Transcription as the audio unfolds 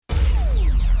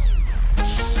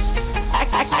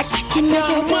can make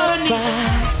your bed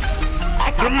right.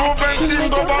 The movement team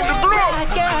go on the block.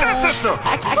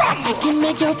 I can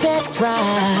make your bed right.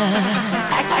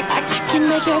 I can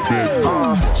make your bed.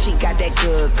 She got that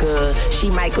good. She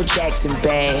Michael Jackson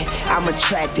bad. I'm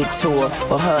attracted to her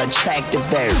for her attractive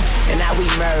verb. And now we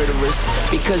murderers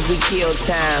because we kill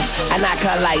time. I knock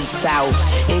her lights out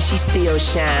and she still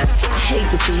shine. I hate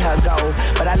to see her go,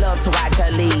 but I love to watch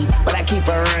her leave. But I keep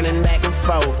her running back and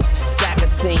forth. Soccer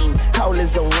team, cold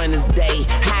as a winter's day,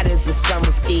 hot as a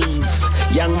summer's eve.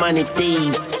 Young money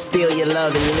thieves, steal your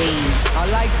love and leave. I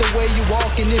like the way you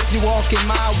walking if you walking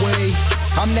my way.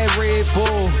 I'm that Red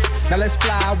Bull, now let's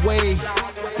fly away.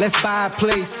 Let's buy a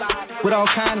place with all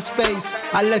kind of space.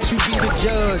 I let you be the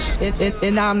judge,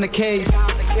 and I'm the case.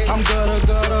 I'm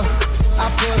gutter, I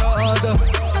put her under.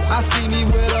 I see me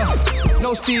with her,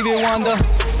 no Stevie Wonder.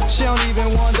 She don't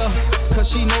even wonder, cause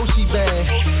she knows she bad.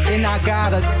 And I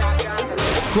got a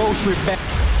grocery bag.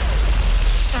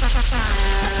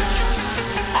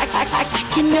 I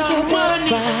can make your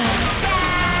bed right.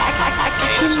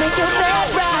 I can make your bed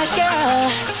right,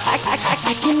 girl.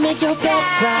 I can make your bed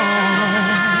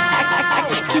right.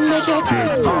 I can make your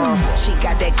bed right. She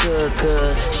got that good.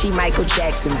 She Michael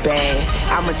Jackson bad.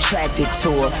 I'm attracted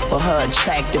to her for her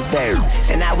attractive verb.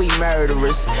 And now we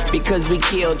murderers because we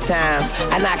kill time.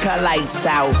 I knock her lights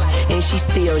out and she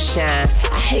still shine.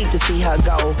 I hate to see her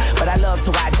go, but I love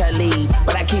to watch her leave.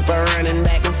 But I keep her running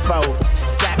back and forth.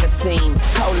 Soccer team,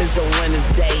 cold as a winter's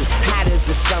day, hot as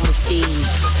a summer's eve.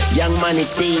 Young money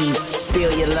thieves,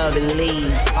 steal your love and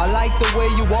leave. I like the way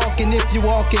you walking if you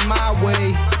walking my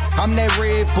way. I'm that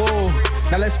Red Bull,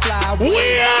 now let's fly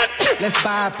away. Let's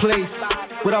buy a place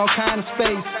with all kind of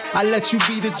space. I let you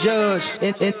be the judge,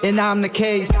 and I'm the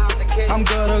case. I'm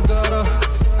gutter,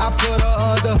 I put her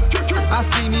under. I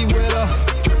see me with her,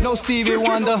 no Stevie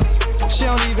Wonder. She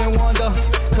don't even wonder,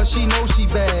 cause she knows she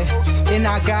bad. And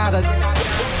I got a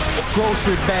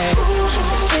grocery bag. Ooh,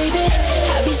 baby,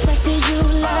 I be stuck to you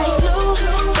like glue.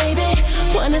 Baby,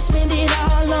 wanna spend it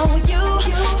all on you.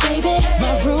 Baby,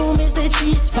 my room is the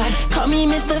G-spot. Call me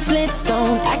Mr.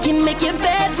 Flintstone. I can make your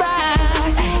bed right.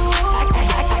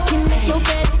 I can make your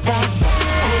bed right.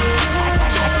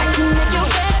 I can make your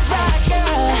bed right,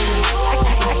 girl.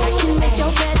 I can make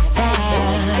your bed right.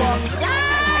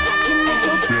 I can make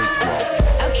your bed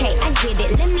right. Okay, I get it.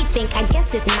 Let me think. I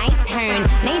guess it's my turn.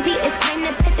 Maybe it's time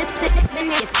to put this in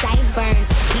his sideburns.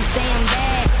 He say I'm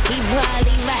bad. He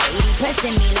probably right. He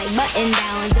pressing me like button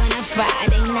downs on a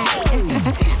Friday night.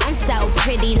 I'm so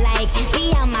pretty, like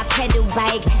be on my pedal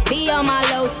bike, be on my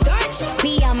low starch,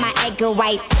 be on my egg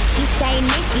whites. He say,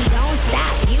 Nikki, don't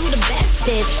stop, you the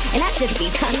bestest, and I just be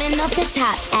coming off the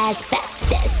top as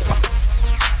bestest.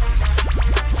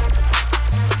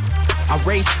 I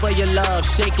race for your love,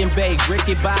 shake and bake,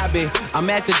 Ricky Bobby. I'm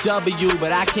at the W,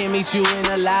 but I can't meet you in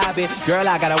the lobby. Girl,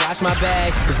 I gotta watch my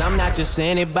bag, cause I'm not just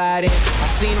anybody. I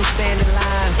seen him stand in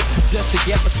line, just to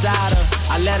get beside her.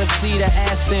 I let her see the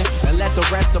Aston, and let the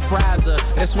rest surprise her.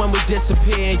 That's when we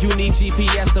disappear, and you need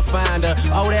GPS to find her.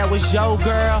 Oh, that was your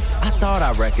girl? I thought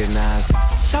I recognized her.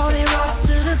 Shorty rock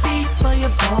to the beat for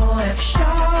your boy.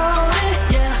 Shorty,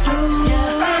 yeah,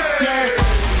 yeah.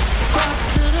 Rock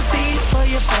to the beat for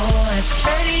your boy.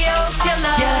 Radio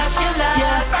killer, yeah.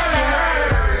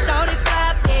 Shorty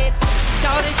 5'8",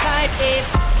 shorty type 8.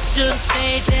 Should've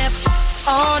stayed there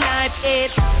all night,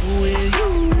 8. With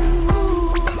you.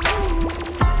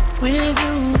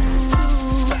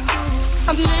 I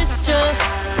missed your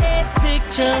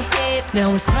picture.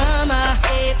 Now it's time I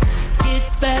get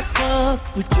back up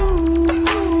with you,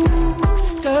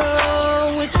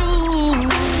 girl, with you.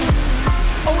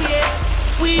 Oh yeah,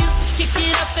 we used to kick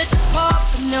it up at the park,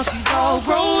 but now she's all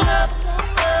grown up.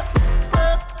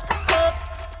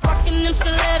 Rocking them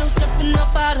stilettos, jumping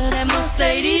up out of that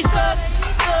Mercedes truck.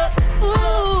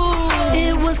 Ooh,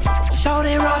 it was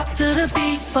shorty rock to the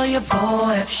beat for your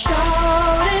boy.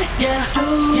 Shorty, yeah.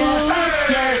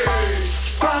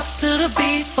 Rock to the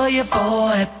beat for your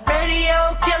boy.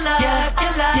 Radio killer, yeah.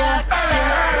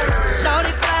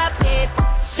 Shorty 5'8",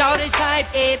 shorty type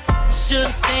 8.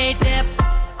 Should've stayed there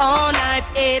all night,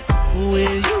 8.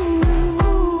 With you.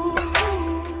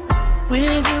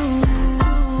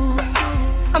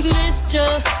 I missed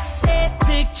your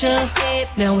picture.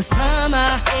 Now it's time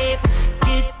I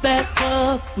get back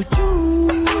up with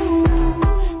you,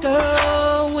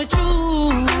 girl, with you.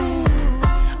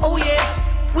 Oh yeah,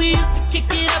 we used to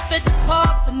kick it up at the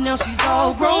park, but now she's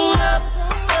all grown up.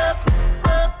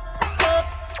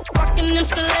 Rocking them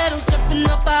stilettos, jumping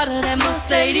up out of that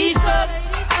Mercedes truck.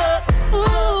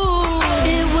 Ooh,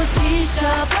 it was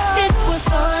Keisha, it was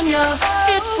Sonia,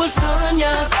 it was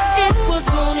Tanya, it was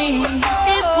Moni,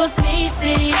 it was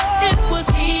Niecy, it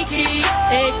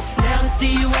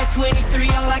See you at 23,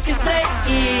 all I can say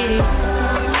is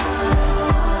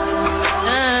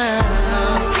man,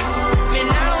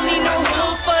 I don't need no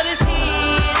hook for this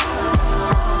hit.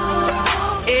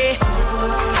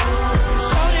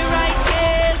 Shorty right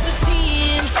there's a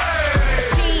 10. A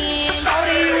 10.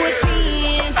 Shorty, you a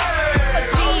 10. A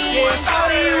 10.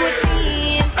 Shorty, you a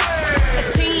 10. A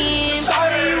 10.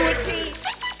 Shorty, you a 10.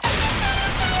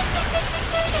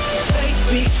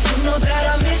 Baby, you know that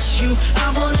I miss you.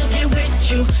 I wanna get with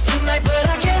you tonight, but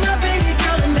I cannot, baby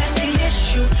girl, and that's the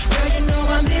issue. Girl, you know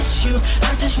I miss you.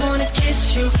 I just wanna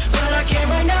kiss you, but I can't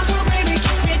right now, so baby,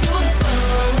 kiss me through the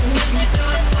phone. Kiss me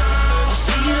through the phone. I'll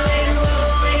see you later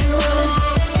on.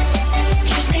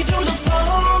 Kiss me through the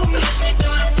phone. Kiss me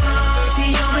through the phone.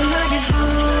 See you when I get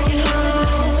home.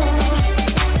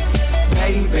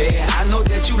 Baby, I know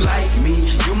that you like me.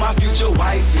 You my future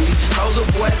wifey. Soulja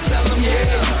boy, tell him,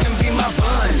 yeah, you can be my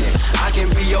bunny. I can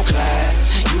be your Clyde.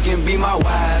 You can be my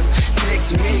wife.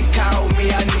 Text me, call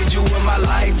me, I need you in my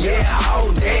life. Yeah, all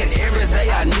that, every day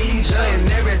I need you. And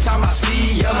every time I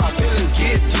see you, my feelings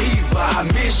get deeper. I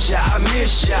miss you, I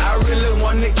really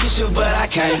wanna kiss you, but I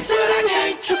can't. But I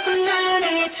can't.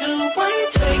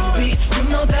 99981. Baby, you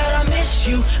know that I miss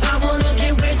you. I wanna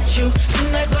get with you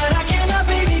tonight, but I cannot,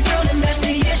 baby girl, and that's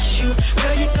the issue.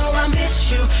 Girl, you know I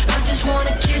miss you. I just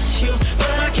wanna kiss you,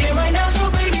 but I can't right now, so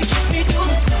baby, kiss me through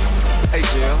the phone. Hey,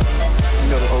 Jill. You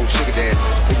know the old sugar daddy.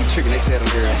 They be tricking, they tell them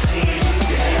girls. I said you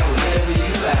can have whatever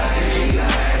you like.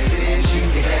 I said you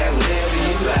can have whatever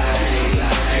you like.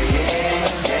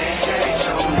 Yeah, sex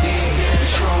on me,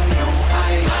 Patron on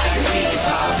ice. We can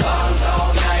pop bottles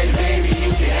all night, baby.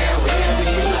 You can have whatever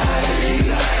you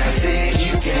like. I said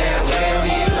you can have whatever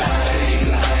you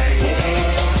like. Yeah,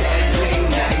 that late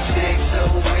night sex so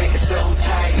wet, so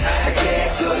tight. I got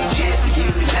so jet for you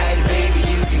tonight, baby.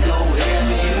 You can go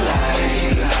wherever you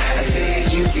like. I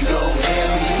said you can go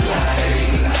wherever you like.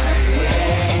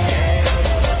 Yeah.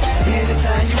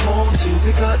 Anytime you want to,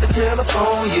 pick up the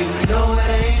telephone. You know it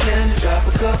ain't nothing to drop a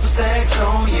couple stacks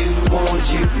on you. Want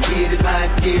it, you can get it, my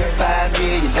dear. $5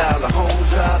 million home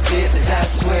drop business, I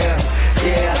swear.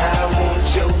 Yeah, I want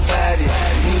your body,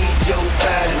 need your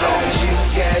body. Long as you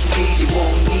got me, you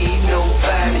won't need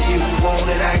nobody. You want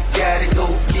it, I got it, go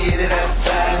get it, I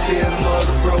buy it. Tell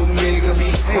mother bro nigga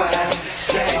be quiet.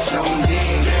 Stacks on me,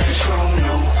 Patron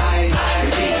on ice.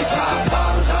 We can pop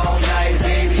bottles all night,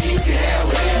 baby. You can have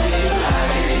whatever you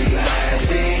like. I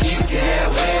said you can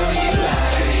have whatever you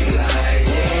like.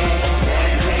 Yeah,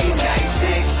 that late night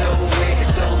sex so wet and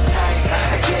so tight.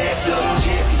 I got some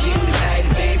jet for you tonight,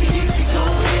 baby. You can go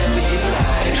wherever you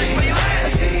like. I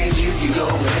said you can go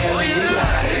wherever you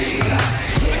like. Yeah.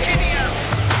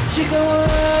 She gon'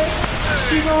 ride,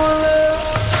 she gon' live,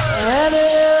 and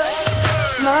it,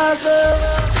 myself.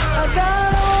 I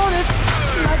got on it,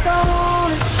 like I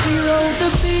want it. She rode the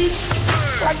beat,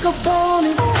 like a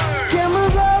pony.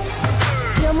 Cameras up,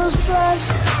 cameras flash.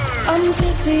 I'm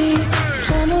tipsy,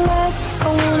 tryna laugh. I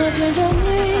wanna change her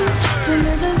name from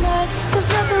Mrs. Nice. There's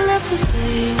nothing left to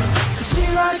say, 'cause she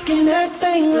rockin' that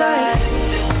thing like.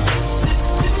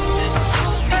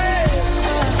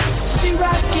 She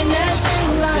rockin' that thing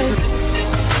like.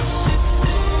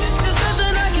 There's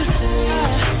nothing I can say.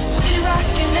 She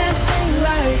rockin' that thing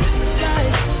like.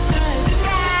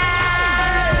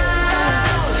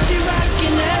 She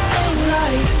rockin' that thing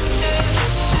like.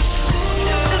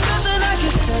 There's nothing I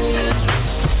can say.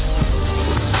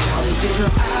 All in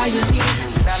her eye of me.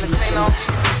 Valentino.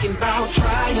 She thinking about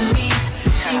trying me.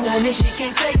 She want it, she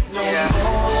can't take no more.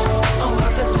 I'm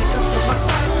about to take her to my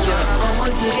spot. Yeah, I'ma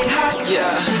get it hot.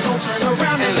 Yeah, she gon' turn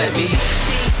around and let me. She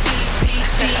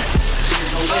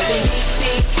gon' let me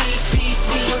beat.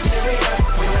 I'ma tear it up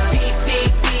when I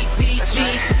beat.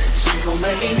 She gon'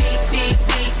 let me beat.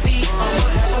 I'ma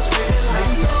have her screaming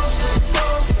like go.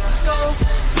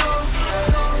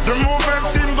 The movement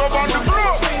team go on the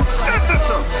floor. That's it,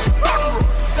 sir.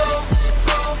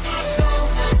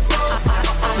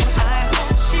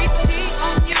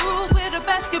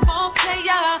 Basketball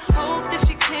player, hope that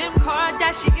she Kim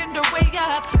Kardashian the way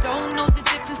up. Don't know the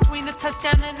difference between a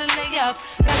touchdown and a layup.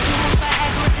 Got you on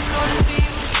Viagra in order for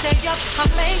you to stay up. I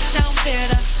may sound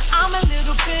bitter, I'm a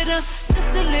little bitter,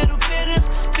 just a little bitter,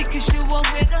 because you were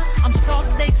with her. I'm Salt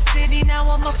Lake City, now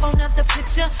I'm up on another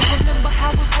picture. Remember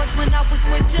how it was when I was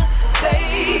with you,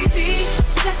 baby.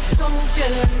 Sex so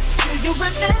good, do you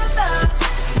remember?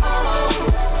 Oh,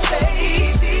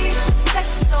 baby, sex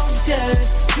so good.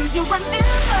 Do you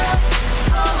remember?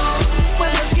 Oh,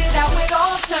 well look at how it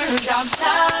all turned out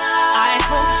now. I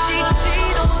hope she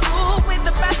don't move with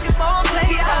the basketball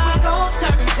player. How it all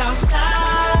turned out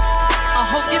now. I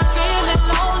hope you're feeling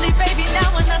lonely, baby. Now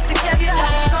we're not together.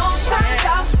 How it all turned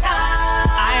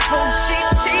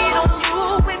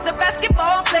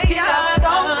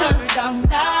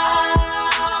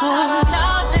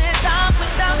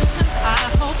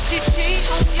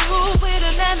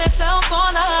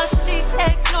on her. She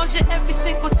ignores you every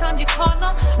single time you call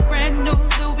her. Brand new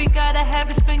Louis, gotta have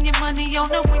it, spend your money on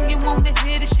her. When you wanna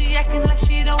hit it, she acting like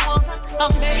she don't want her. I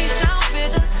may sound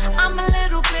bitter, I'm a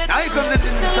little bitter. Now you come to the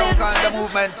sound called the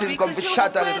movement team, come to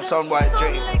shut down the sound boy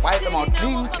Dre. Wipe them out,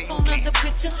 clean, clean, clean.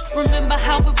 Remember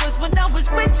how it was when I was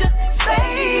with you,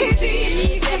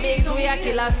 baby. Bigs, we a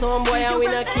killer sound boy and we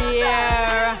not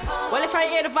care. Well, if I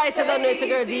hear the voice, I don't know it's a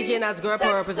girl DJ and that's girl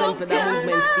represent for the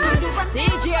movement team.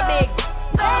 DJ Bigs.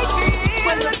 Baby,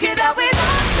 well look at how it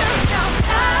all turned out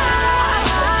now.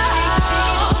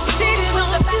 She cheated on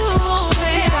the best,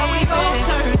 baby, how we all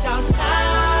turned out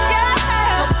now.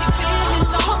 Yeah,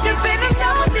 hope you're feeling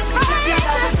love with the fire.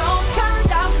 How it all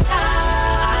turned out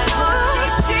now. I know she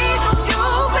cheated on you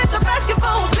with a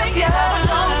basketball player. How it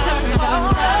all turned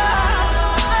out now.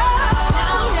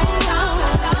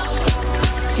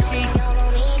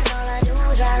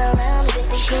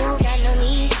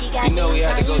 You know we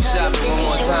had to go shopping one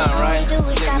more time, right? I think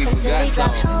we forgot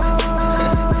something.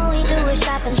 All we do is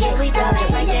shop and shit. We drop it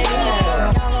like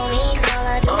that. All on me, all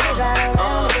I do is ride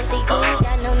around with the cool.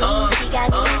 Got no need, she got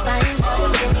me fine.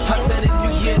 I said if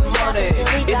you get money,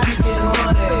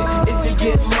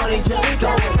 just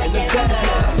throw it in the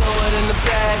bag. Throw it in the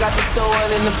bag, I just throw it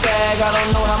in the bag. I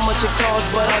don't know how much it costs,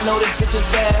 but I know this bitch is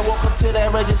bad. Walk up to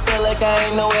that register like I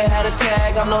ain't know it had a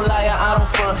tag. I'm no liar, I don't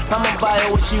front. I'ma buy her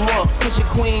what she want. Cause your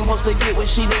queen supposed to get what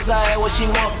she desire, what she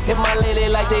want. If my lady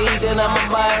like to eat, then I'ma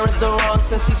buy her a restaurant.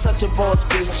 Since she's such a boss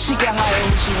bitch, she can hire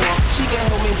who she want. She can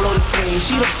help me blow this clean.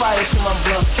 She the fire to my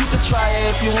blunt. You can try it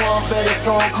if you want, but it's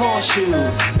gon' cost you.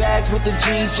 Bags with the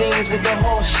G's, jeans with the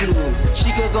horseshoe.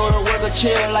 She could go to work or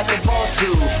chill like a boss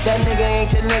do. That nigga ain't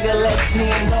your nigga, let's see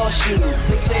endorse you.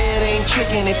 They say it ain't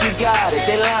trickin' if you got it,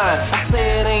 they lying. I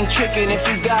say it ain't trickin' if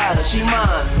you got her, she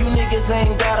mine. You niggas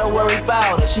ain't gotta worry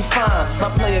about her, she fine. My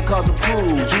player calls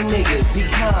approved, you niggas be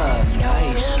kind.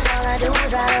 Nice. All I do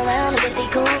is ride around with the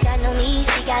cool. Got no need,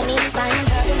 she got me fine.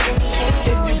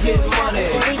 If you get money,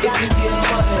 just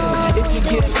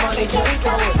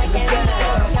throw it in the bag.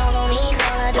 All on me,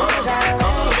 all I do is ride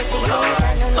around with the cool.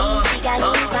 Got no need, she got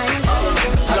me fine.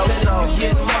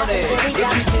 Get money, if you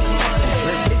get money.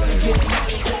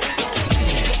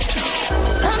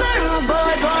 Come here, rude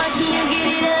boy, boy, can you get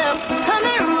it up? Come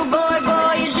here, rude boy,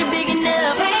 boy, is you big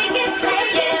enough? Take it,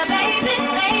 yeah, baby,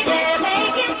 take it, yeah.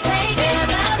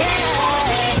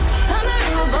 Come here,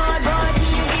 rude boy, boy,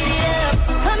 can you get it up?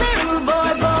 Come here, rude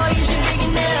boy, boy, is you big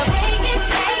enough? Take it,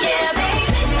 yeah,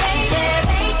 baby, take it,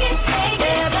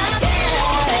 yeah.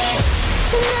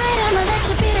 Tonight I'ma let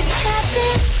you be the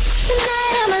captain.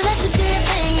 Tonight I'ma let you do your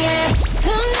thing, yeah.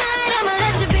 Tonight I'ma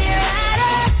let you be a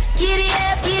rider. Giddy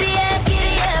up,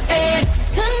 babe.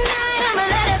 Tonight I'ma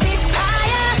let it be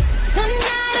fire.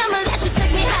 Tonight I'ma let you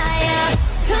take me higher.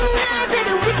 Tonight,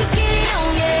 baby, we could get it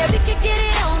on, yeah. We could get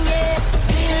it on, yeah.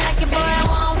 Do you like it, boy? I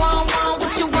want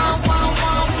what you want.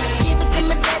 Give it to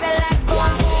me, baby, like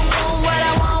boom. What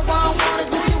I want is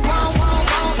what you want.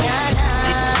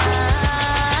 Nah.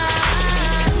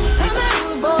 Come here,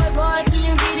 rude boy, can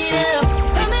you get it up?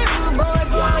 Come here, rude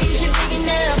boy, you should big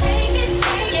enough.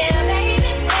 Yeah, baby,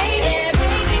 yeah,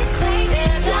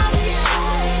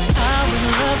 I would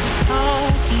love to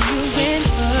talk to you in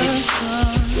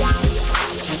person,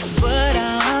 but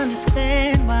I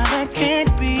understand why that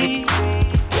can't be.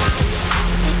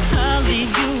 I'll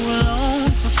leave you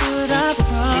alone for good, I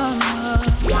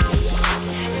promise.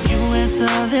 You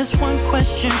answer this one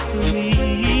question for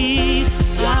me.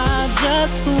 I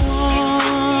just wonder.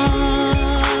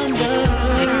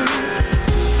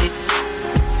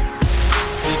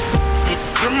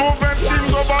 The movement team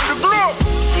go on the globe.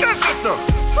 Yes, sir.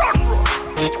 Run, bro.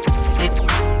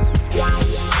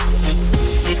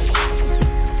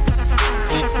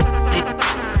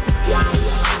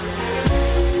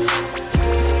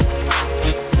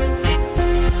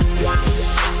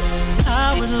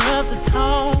 I would love to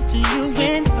talk to you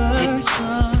in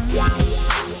person,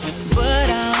 but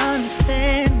I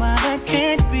understand why that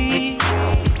can't be.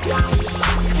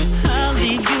 I'll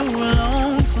leave you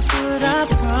alone for good, I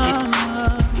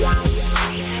promise.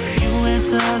 You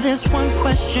answer this one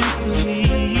question for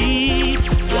me.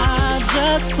 I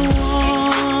just wonder,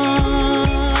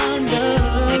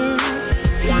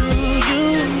 do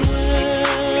you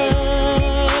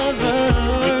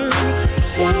ever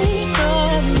think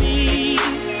of me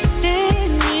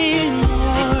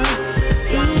anymore?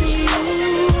 Do you?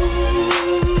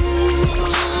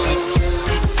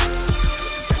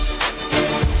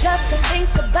 Just to think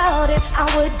about it, I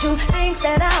would do things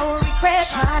that I would regret.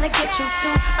 Trying to get you to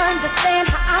understand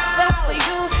how I felt for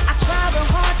you. I tried real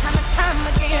hard time and time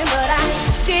again, but I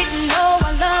didn't know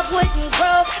our love wouldn't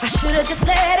grow. I should've just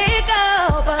let it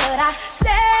go, but I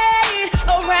stayed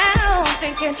around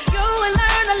thinking you would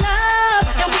learn to love,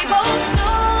 and we both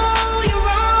know you're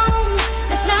wrong.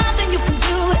 There's nothing you can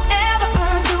do to ever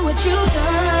undo what you've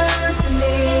done to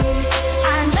me.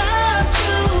 I loved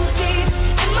you deep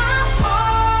in my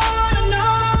heart. I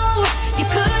know you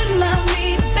couldn't love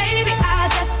me, baby. I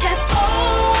just kept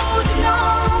holding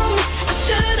on. I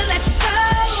should've let you go.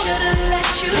 Should've let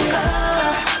you go.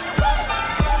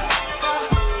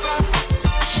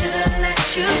 I should've let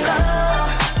you go.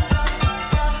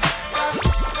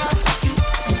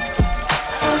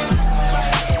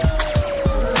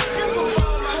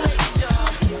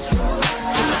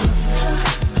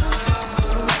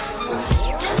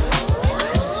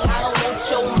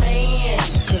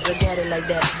 Like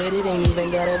that, but it ain't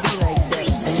even gotta be like that.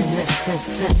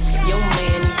 Yo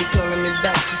man, he be calling me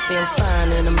back. He say I'm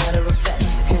fine, and a matter of fact,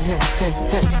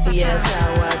 he asks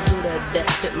how I do that. That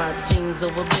fit my jeans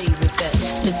over baby fat.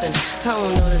 Listen, I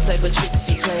don't know the type of tricks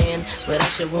he playing, but I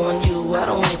should warn you, I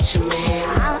don't want you,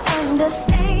 man. I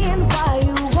understand why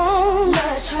you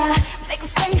wanna try, make him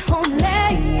stay home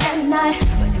late at night.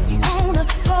 But if you wanna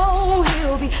go,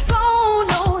 he'll be gone,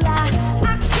 no lie.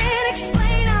 I can't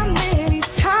explain how many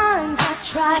times I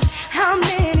tried, how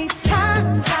many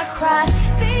times I cried,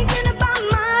 thinking about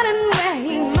mine and where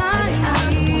he might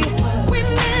be.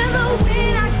 Remember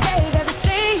when I gave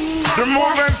everything the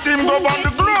Mvmt team go on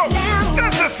the globe.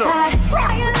 That's it. I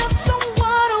love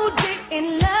someone who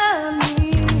didn't love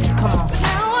me. Come on.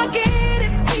 Now I get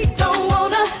it. He don't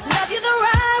wanna love you the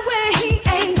right way. He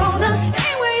ain't gonna.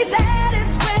 Anyways, that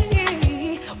is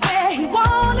where he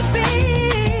wanna be.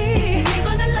 He ain't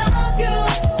gonna love you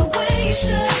the way you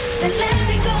should. Then let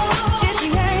it go. If he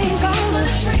ain't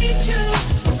gonna treat you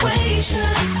the way you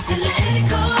should, then let it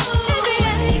go. If he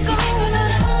ain't gonna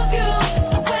love you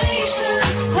the way you should,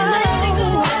 then let it go.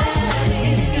 If he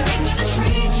ain't gonna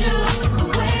treat you the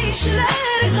way you should,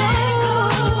 let it go.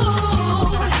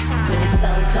 When the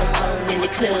sun come on in the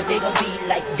club, they gon' be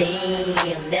like,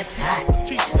 damn, that's hot.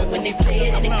 But when they play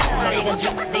it in the car, they gon'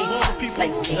 drop their tops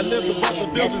like,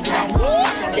 damn, that's hot.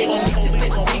 They gon' mix it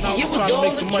with Biggie, it was all a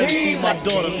dream, like,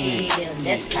 damn,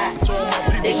 that's hot.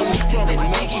 They gon' mix it with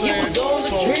Biggie, it was all a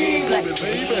dream, like,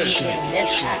 damn,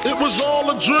 that's hot. It was all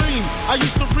a dream. I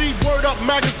used to read Word Up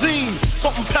magazine,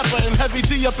 Salt and Pepper and Heavy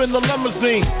D up in the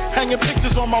limousine, hanging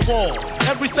pictures on my wall.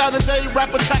 Every Saturday,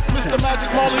 rap attack, Mr.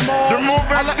 Magic Molly Mall. The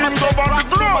Mvmt team go on the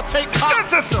globe.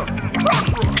 That's it.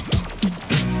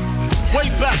 Way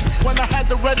back when I had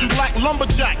the red and black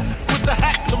lumberjack with the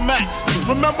hat to match.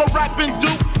 Remember rapping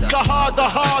Duke? The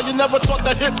hard, you never thought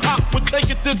that hip hop would take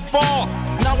it this far.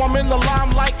 Now I'm in the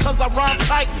limelight cause I rhyme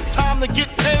tight. Time to get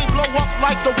paid, blow up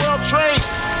like the world trade.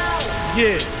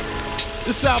 Yeah,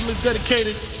 this album is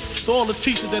dedicated to all the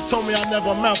teachers that told me I never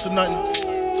amount to nothing.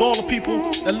 To all the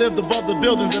people that lived above the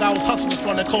buildings that I was hustling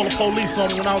from that called the police on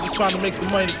me when I was just trying to make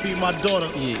some money to feed my daughter.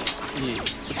 Yeah.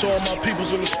 But to all my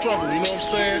peoples in the struggle, you know what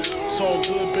I'm saying? It's all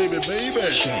good, baby.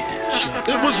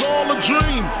 It was all a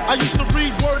dream. I used to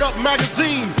read Word Up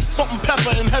magazine, Salt and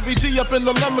Pepper and Heavy D up in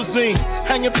the limousine,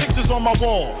 hanging pictures on my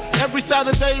wall. Every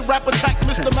Saturday, rap attack,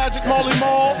 Mr. Magic Molly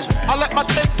Mall. I let my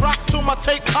tape rock till my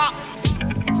tape pop.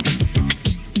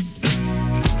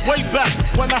 Way back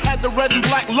when I had the red and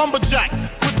black lumberjack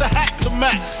with the hat to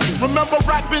match. Remember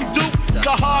rapping Duke?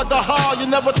 The hard, you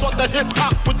never thought that hip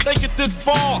hop would take it this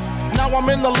far. Now I'm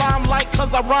in the limelight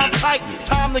cause I rhyme tight.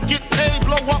 Time to get paid,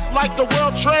 blow up like the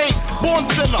world trade. Born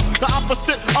sinner, the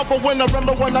opposite of a winner.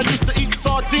 Remember when I used to eat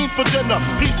sardines for dinner?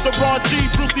 Peace to Raw G,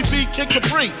 Brucey B, Kid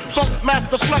Capri, Funk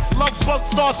Master Flex, Love Bug,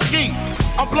 Star Ski.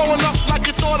 I'm blowing up like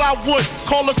you thought I would.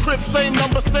 Call a crib, same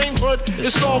number, same hood.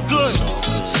 It's all good.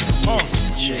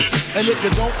 And if you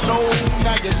don't know,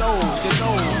 now you know, you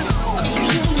know.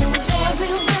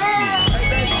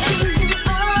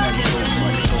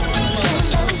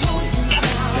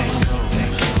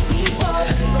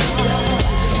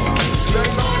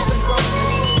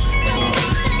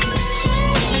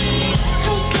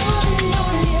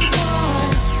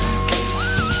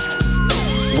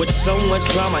 With so much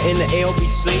drama in the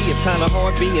LBC, it's kinda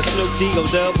hard being Snoop D-O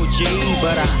double G,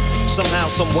 but I somehow,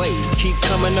 some way keep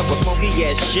coming up with funky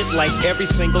ass shit like every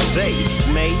single day.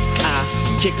 May I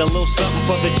kick a little something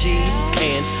for the G's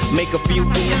and make a few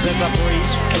ends as I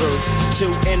breeze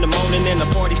through 2 in the morning and the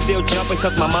party still jumping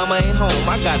cause my mama ain't home.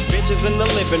 I got bitches in the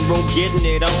living room getting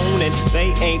it on and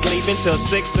they ain't leaving till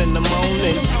 6 in the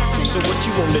morning. So what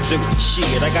you wanna do?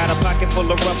 Shit, I got a pocket full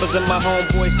of rubbers and my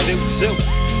homeboys do too.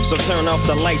 So turn off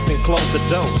the lights and close the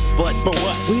doors. But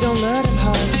what? We don't love them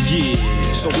hoes. Yeah.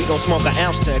 So we gon' smoke an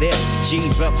ounce to this.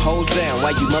 G's up, hoes down.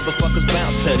 While you motherfuckers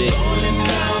bounce to this. Rolling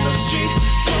down the street,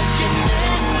 smoking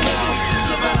down.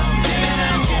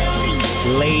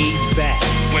 laid back.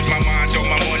 With my mind on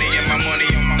my money and my money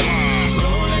on my mind.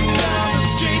 Rolling down the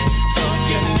street,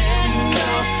 smoking in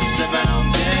now, sipping on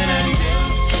gin and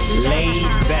juice.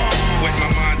 Laid back. With my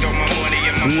mind on my money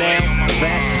and my money on my mind.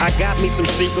 Back, I got me some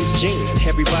Seagram's gin.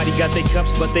 Everybody got their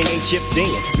cups, but they ain't chipped in.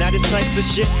 Now this type of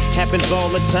shit happens all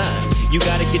the time. You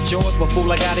gotta get yours, but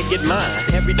fool, I gotta get mine.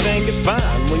 Everything is fine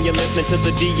when you're listening to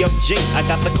the D.O.G. I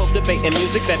got the cultivating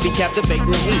music that be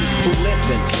captivating he who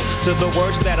listens to the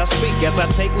words that I speak as I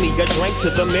take me a drink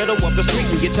to the middle of the street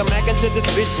and get to mackin' to this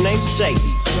bitch named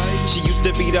Shady. She used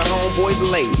to be the homeboy's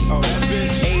lady.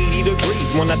 80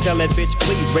 degrees when I tell that bitch,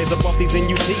 please raise up off these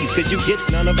NUTs, cause you get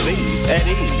none of these at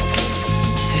ease.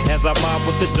 As I mob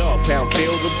with the dog pound,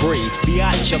 feel the breeze.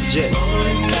 Biatch, I'm just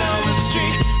rolling down the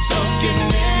street, smoking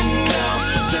in now,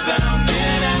 sipping on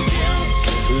gin and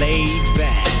juice. Laid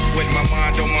back. With my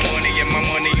mind on my money and my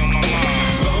money on my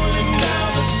mind. Rolling down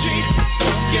the street,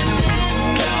 smoking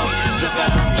in now,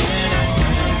 sipping on gin and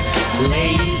juice.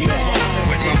 Laid back.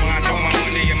 With my mind on my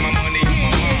money and my money on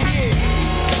my mind.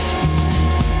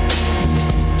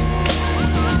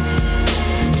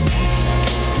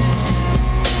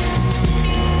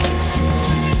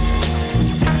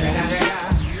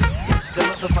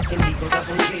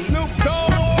 Snoop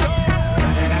Dogg.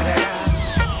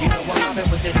 You know what happened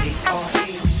with the D.R.E.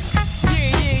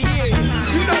 Yeah.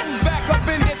 You know who's back up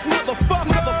in this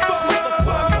motherfucker.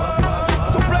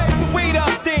 So blaze the weed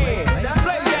up then.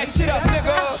 Blaze that shit up,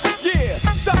 nigga. Yeah.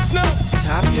 Sup, Snoop?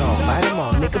 Top dog, bite them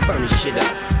all, nigga, burn this shit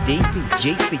up.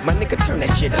 DPGC, my nigga, turn that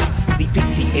shit up.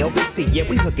 CPT, LBC, yeah,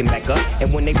 we hooking back up.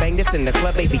 And when they bang this in the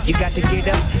club, baby, you got to get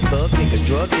up. Thug niggas,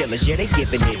 drug dealers, yeah, they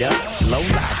giving it up. Low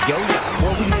life, yo life,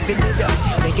 boy, we living it up.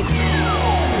 Taking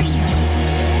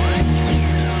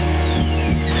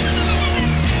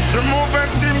The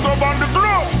movement team go on the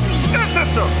globe.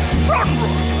 Yes, sir. Run.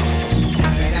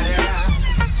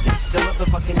 It's the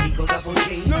motherfucking Eagle Double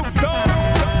G. Snoop Dogg.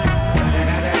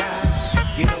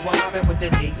 You know what happened with the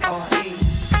D.R.E.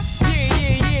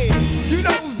 Yeah. You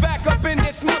know who's back up in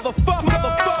this motherfucker.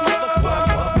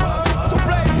 So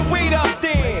blaze the weed up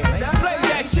then. Blaze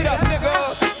that shit up, nigga.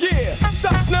 Yeah.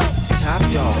 Sup, Snoop? top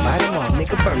dog, bite them all,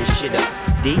 nigga, burn this shit up.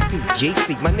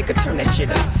 DPGC, my nigga, turn that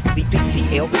shit up. CPT,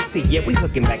 LBC, yeah, we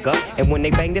hooking back up. And when they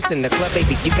bang this in the club,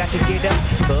 baby, you got to get up.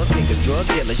 Thug niggas, drug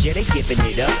dealers, yeah, they giving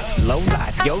it up. Low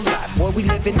life, yo life, boy, we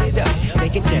living it up.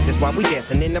 Taking chances while we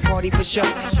dancing in the party for sure.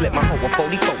 Slip my hoe a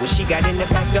 44 when she got in the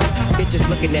back door. Bitches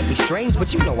looking at me strange,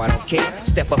 but you know I don't care.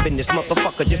 Step up in this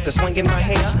motherfucker just to swing in my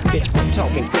hair. Bitch, quit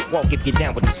talking, quit walk if you're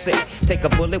down with the sick. Take a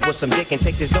bullet with some dick and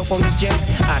take this dope on this jet.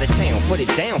 Out of town, put it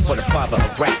down for the father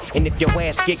of rap. And if your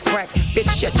ass get cracked, bitch,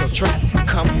 shut your trap.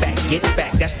 Come back, get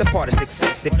back, that's the part of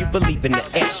success. If you believe in the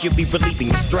X, you'll be relieving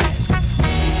your stress.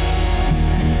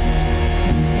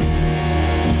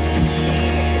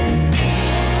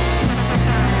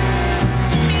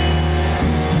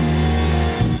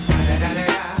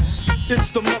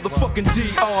 It's the motherfucking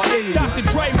D.R.E. Dr.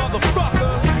 Dre,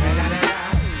 motherfucker.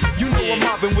 You know I'm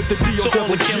mobbing with the D.O.G. So all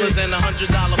the killers and the $100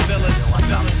 billers.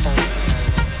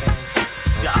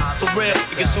 For real,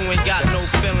 because who ain't got no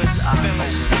feelings.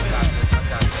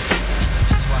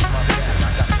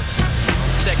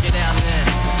 Check it out now.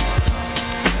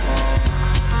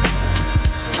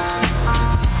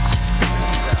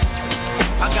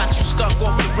 I got you stuck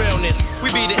off the realness.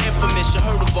 We be the infamous, you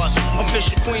heard of us.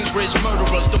 Official Queensbridge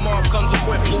murderers. The mob comes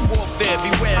equipped with warfare.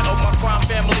 Beware of my crime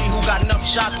family who got enough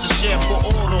shots to share for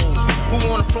all those who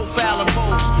wanna profile and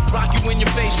pose. Rock you in your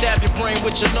face, stab your brain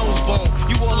with your nose bone.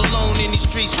 You all alone in these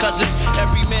streets, cousin.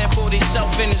 Every man for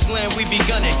theyself in his land, we be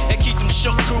gunning. And keep them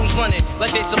shook crews running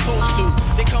like they supposed to.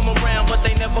 They come around, but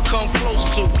they never come close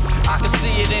to. I can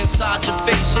see it inside your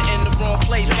face, you're in the wrong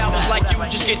place. Cowards like you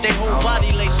just get their whole body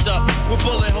laced up with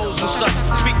bullet holes and such.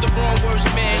 Speak the wrong words,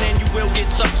 man, and you will get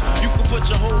touched. You can put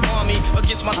your whole army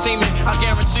against my team, and I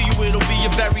guarantee you it'll be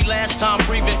your very last time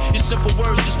breathing. Your simple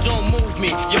words just don't move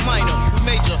me. You're minor, you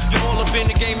major, you're all up in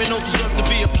the game and don't deserve to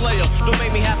be a player. Don't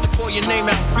make me have to call your name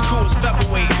out. Your crew is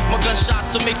featherweight. My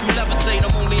gunshots will make you levitate.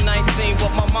 I'm only 19,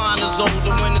 but my mind is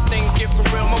older. When the things get for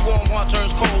real, my warm heart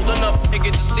turns cold. Another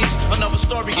nigga deceased, another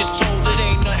story is told. It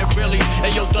ain't nothing really.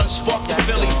 And yo, done sparked the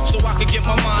Philly, so I could get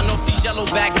my mind off these yellow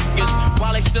back niggas.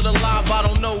 While they still alive, I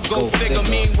don't know. Go figure.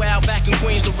 Meanwhile, back in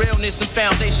Queens, the realness and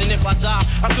foundation. If I die,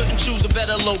 I couldn't choose a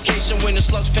better location. When the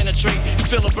slugs penetrate, you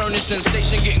feel a burning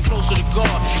sensation, getting closer to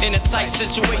God. In a tight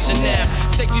situation now.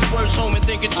 Take these words home and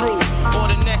think it through. Or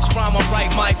the next rhyme I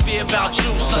write might be about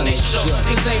you. Son, they shook.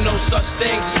 Cause ain't no such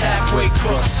things as halfway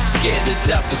crooks. Scared to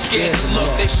death and scared to look.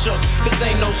 They shook. Cause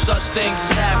ain't no such things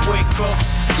as halfway crooks.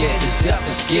 Scared to death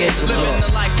and scared to look. Living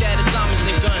the life that is diamonds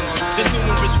and guns. There's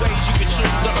numerous ways you can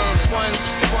choose to earn funds.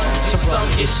 Some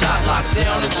get shot, locked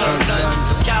down, and turn nuns.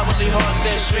 Cowardly hearts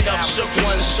and straight up shook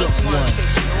ones. Shook ones.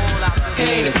 He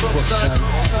ain't a crook, son.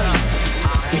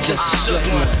 He just a shook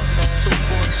one.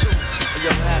 242.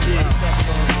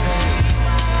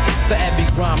 For every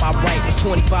rhyme I write, it's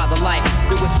 25 to life.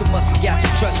 There was so much I got to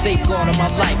trust, safeguard on my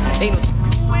life. Ain't no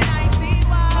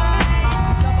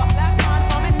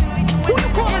who you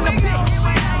calling a bitch?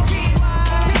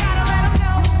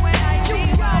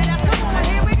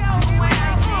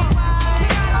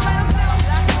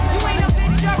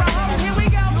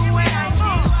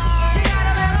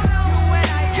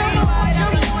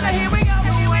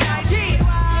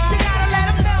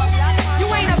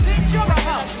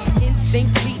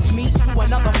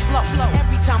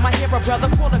 Every time I hear a brother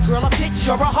call a girl a bitch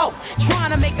or a hoe,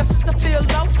 trying to make a sister feel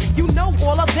low, you know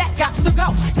all of that got to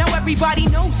go. Now everybody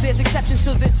knows there's exceptions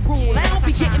to this rule. I don't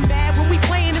be getting mad when we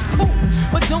playing this fool,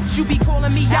 but don't you be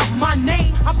calling me out my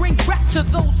name. I bring rap to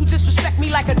those who disrespect me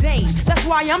like a dame. That's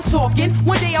why I'm talking.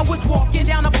 One day I was walking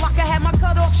down the block, I had my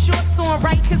cut off shorts on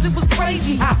right, cause it was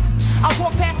crazy hot. I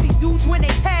walked past these dudes when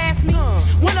they passed me.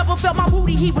 One of them felt my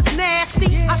booty, he was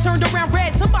nasty. I turned around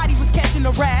red, somebody was catching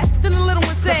a rat. Then the little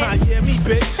one said, yeah, me,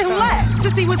 bitch. And laughed.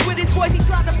 Since he was with his boys, he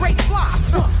tried to break fly.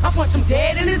 I punched him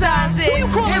dead in his eyes. Said, who you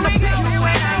calling a bitch? You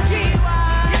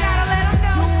gotta let him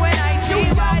know.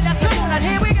 Come on,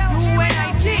 here we go. You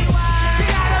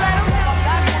gotta let him know.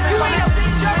 You ain't a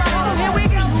bitch, you're a hoe. Here we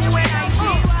go.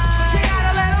 You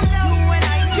gotta let him know.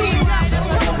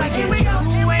 Come on, here we go.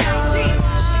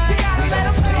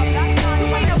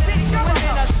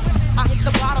 I hit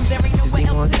the bottom, there ain't nowhere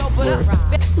else to go but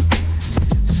up.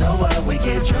 So what, we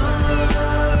get drunk.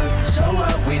 So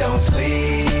what, we don't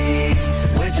sleep.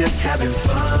 We're just having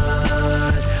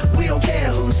fun. We don't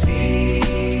care who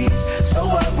sees. So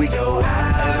what, we go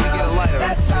out.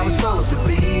 That's how it's supposed to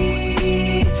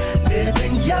be.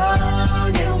 Living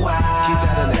young and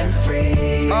wild and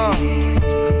free.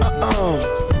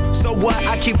 So what?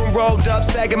 I keep them rolled up,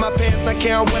 sagging my pants, not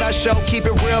caring what I show. Keep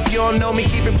it real, if you don't know me,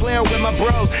 keep it playing with my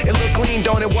bros. It look clean,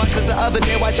 don't it? Watch it the other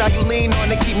day, watch how you lean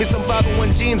on it. Keep me some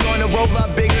 501 jeans on it, roll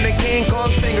up bigger than King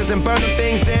Kong's fingers and burn them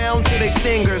things down to they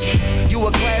stingers. You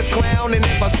a class clown, and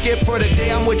if I skip for the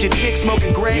day, I'm with your chick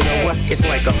smoking gray. You know what? It's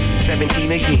like I'm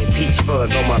 17 again, peach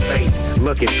fuzz on my face.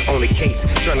 Looking on the case,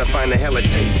 trying to find a hella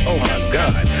taste. Oh my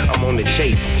God, I'm on the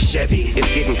chase. Chevy, it's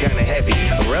getting kinda heavy.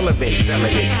 Irrelevant,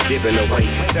 selling it, dipping away.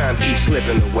 Time keeps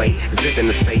slipping away, zipping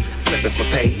the safe, flipping for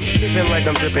pay, tipping like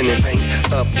I'm dripping in paint.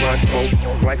 Up front, folk,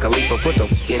 like a leaf, put the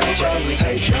in the check. We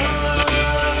get drunk,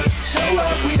 so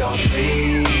up, we don't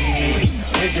sleep.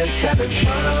 We're just having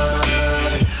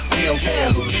fun. We don't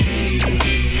care who sees.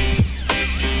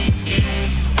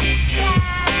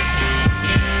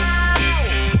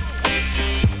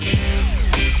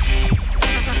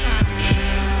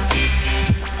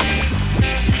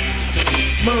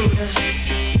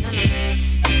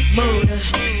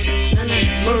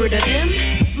 Murder them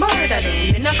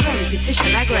in a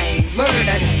competition I grind. Murder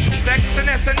them.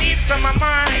 Sexiness, I need some of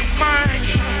mine.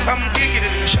 Come kick it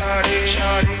in the shawty.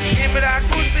 Give me that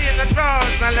pussy in the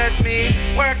drawers and let me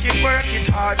work it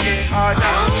hard. That's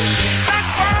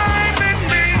fine with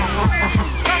me.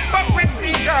 Come fuck with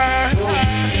me, girl.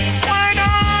 Why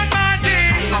not, my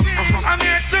dear? I'm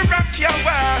here to rock your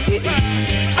world.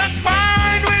 That's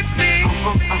fine with me.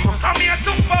 I'm here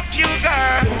to fuck you,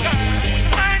 girl.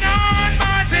 Why not,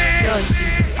 my dear?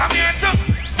 I'm here to.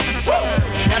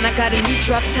 And I got a new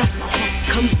drop top.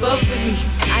 Come fuck with me.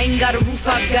 I ain't got a roof,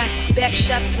 I got back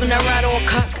shots when I ride all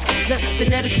cock. Plus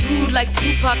an attitude like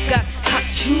Tupac got. Hot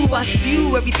chew, I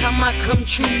spew every time I come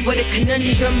true. With a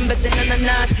conundrum, but the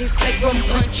na-na-na tastes like rum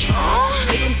punch.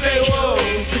 Make them say, whoa,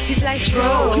 this pussy's like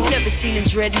dro. You never seen a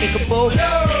dread nigga bow.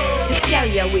 This gal,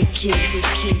 yeah, wicked.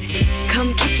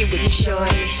 Come kick it with me, shorty.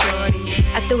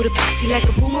 I throw the pussy like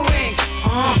a boomerang.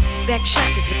 Back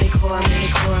shots is what they call me.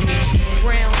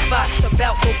 Brown fox,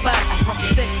 about go box.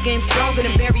 Sex game stronger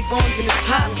than Barry Bonds in his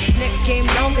pop. Neck game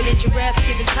longer than giraffes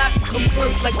giving top. Come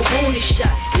first like a bonus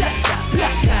shot. Black guy.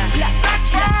 That's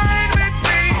fine with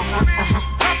me.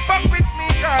 Come fuck with me,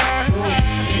 girl.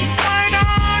 Why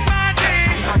not, my dear?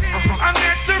 I'm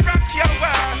here to rock your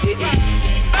world.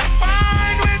 That's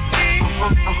fine with me.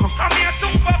 I'm here to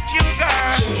fuck you,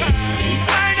 girl.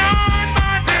 Why not,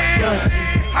 my dear?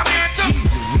 I'm here to.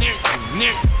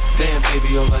 Damn,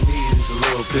 baby, all I need is a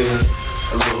little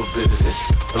bit of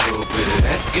this. A little bit of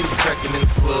that, get it crackin' in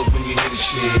the club when you hear the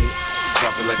shit.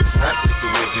 Drop it like it's hot, get the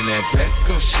whip in that back.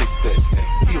 Girl, shake that thing,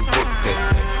 you work that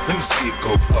thing. Let me see it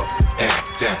go up and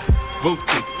down.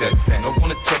 Rotate that thing, I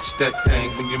wanna touch that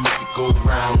thing when you make it go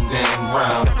round and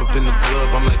round. Step up in the club,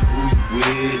 I'm like, who you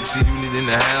with? G-Unit in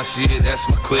the house, yeah, that's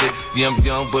my clique. Yeah, I'm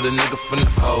young, but a nigga from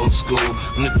the old school.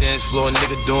 On the dance floor, a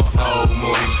nigga doing old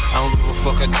moves. I don't give a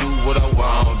fuck, I do what I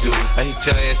want to. I hit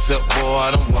your ass up, boy,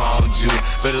 I don't want you.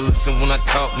 Better listen when I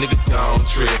talk, nigga, don't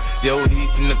trip. Yo, heat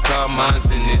in the car, mine's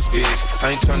in this bitch.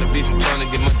 I ain't tryna beef, I'm tryna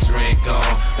get my drink on.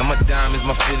 Got my diamonds,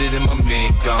 my fitted, and my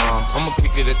mink on. I'ma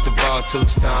kick it at the bar till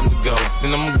it's time to go.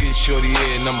 Then I'ma get shorty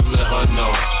here and I'ma let her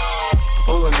know.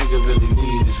 All a nigga really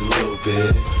need is a little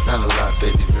bit. Not a lot,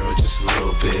 baby girl, just a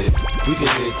little bit. We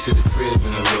can head to the crib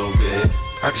in a little bit.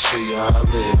 I can show you how I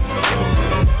live in a little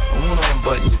bit. I wanna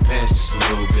unbutton your pants just a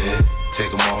little bit. Take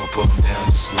them off, put them down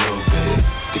just a little bit.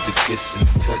 Get the kissing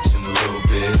and touching a little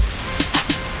bit.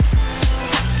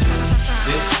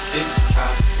 This is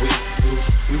how we do.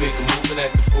 We make a move and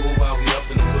act the fool while we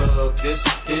up in the club. This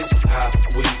is how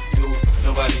we do.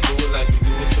 Nobody do it like we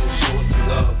do it, so show us some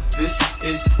love. This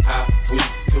is how we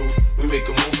do. We make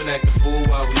a move and act the fool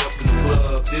while we up in the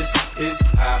club. This is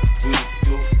how we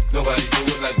do. Nobody do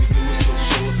it like we do it, so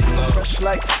show us some love. Fresh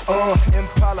like,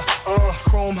 Impala,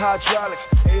 chrome hydraulics,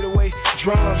 808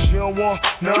 drums. You don't want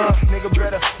none, nigga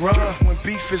better run. When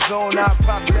beef is on, I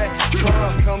pop that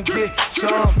drum. Come get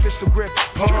some, pistol grip,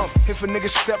 pump. If a nigga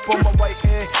step on my white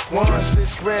Air Ones,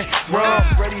 it's red rum.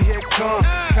 Ready, here come,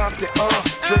 Compton,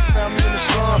 Drake found me in the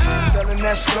slums, selling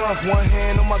that skunk. One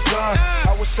hand on my gun,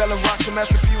 I was selling rocks and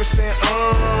Master P was saying,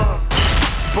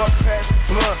 buck past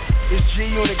the blunt. It's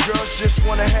G-Unit, girls just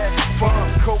wanna have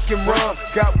fun. Coke and rum,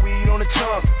 got weed on the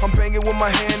tongue. I'm banging with my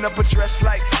hand up a dress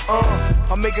like,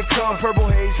 I make it come, purple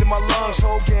haze in my lungs.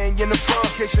 Whole gang in the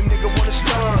front, case a nigga wanna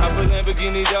stun. I put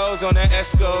Lamborghini doors on that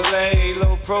Escalade.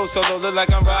 Low pro solo, look like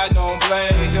I'm riding on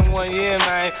blades. In 1 year,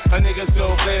 man, a nigga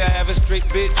so great. I have a straight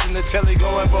bitch in the telly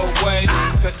going both ways.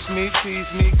 Touch me,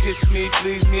 tease me, kiss me,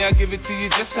 please me. I give it to you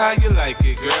just how you like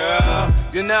it, girl.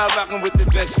 You're now rocking with the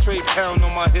best, straight pound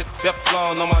on my hip,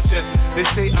 Teflon on my chest. They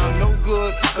say I'm no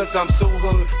good, cause I'm so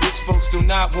hood. Rich folks do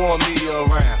not want me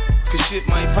around. Cause shit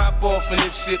might pop off, and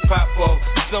if shit pop off,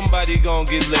 somebody gon'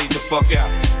 get laid the fuck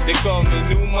out. They call me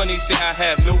new money, say I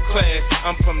have no class.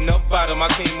 I'm from the bottom, I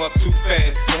came up too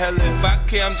fast. The hell if I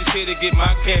care, I'm just here to get my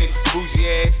cash. Bougie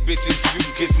ass bitches, you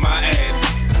can kiss my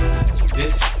ass.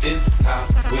 This is how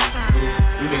we do.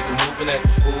 We make a move and act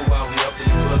the fool while we up in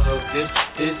the club. This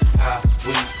is how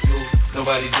we do.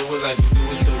 Nobody do it like we do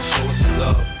it, so show us some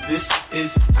love. This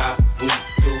is how we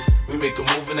do. We make a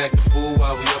move and act the fool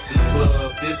while we up in the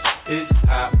club. This is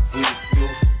how we do.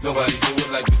 Nobody do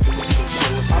it like we do it, so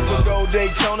show us some love. I put gold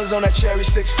Daytonas on that cherry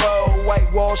 6-4. White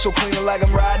wall so clean like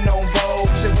I'm riding on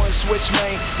Vogues. It one switch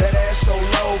lane, that ass so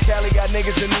low. Cali got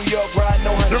niggas in New York riding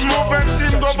on the Mvmt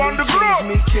team go on the ground.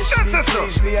 Me, kiss me,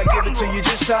 please me. I give it to you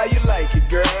just how you like it,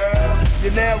 girl.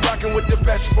 You're now rocking with the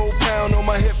best 4 pound on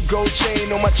my hip, gold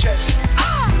chain on my chest.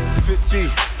 50,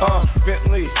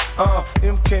 Bentley,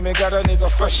 MK man got a nigga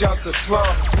fresh out the slum.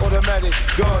 Automatic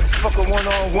gun, fuck a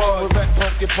one-on-one. With rap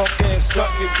punk and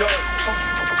stuck your gun.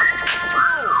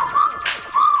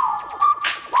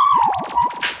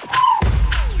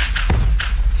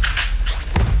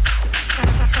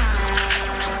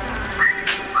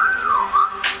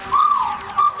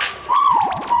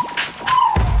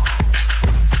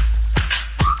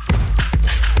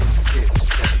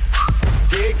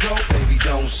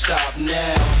 Stop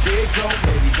now. There go,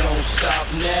 baby, don't stop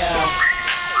now.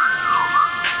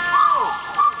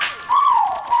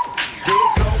 There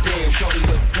go, damn, shorty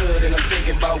look good and I'm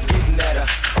thinking about getting at her.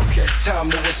 Okay, time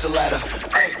to whistle at her.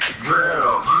 Hey,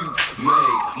 girl, you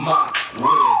made my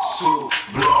whistle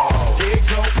blow. There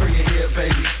go, bring it here,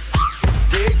 baby.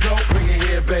 There go, bring it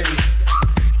here, baby.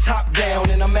 Top down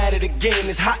and I'm at it again.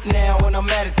 It's hot now and I'm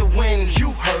at it to win.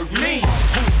 You heard me.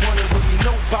 Who wanted with me?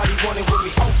 Nobody wanted with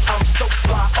me. Oh, I'm so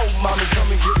fly. Oh, mommy,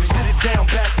 come and get me. Sit it down,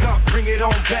 back up, bring it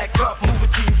on back up. Move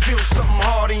it till you feel something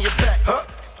hard in your back.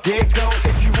 There it go.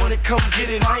 If you want it, come get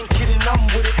it. I ain't kidding, I'm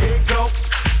with it. Here it go.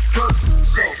 Go.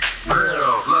 So,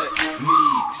 girl, let me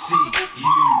see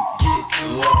you get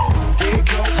low. There it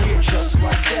go. Yeah, just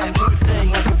like that. Do the thing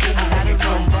like a fool. Had it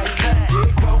run right back. There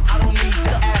it go. I don't need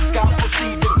to ask. I'll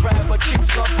proceed to grab a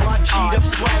chick's love my G'd up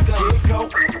swagger. There it go.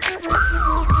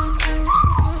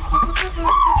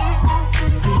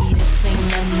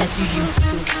 That you used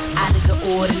to, out of the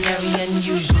ordinary,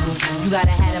 unusual. You gotta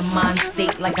have a mind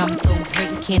state like I'm so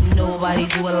great. Can't nobody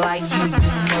do it like you do,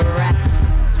 Mariah.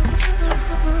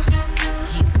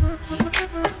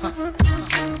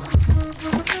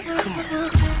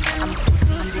 Come on.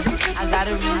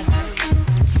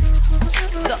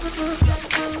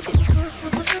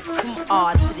 Come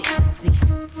on to the easy.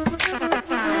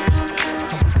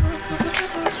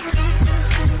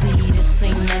 See, this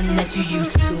ain't nothing that you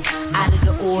used to. Out of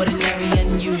the ordinary,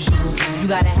 unusual. You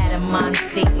gotta have a mind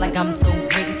state like I'm so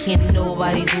great. Can't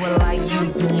nobody do it like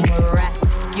you do.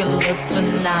 Miraculous,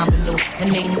 phenomenal.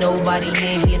 And ain't nobody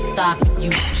in here stopping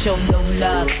you. Show no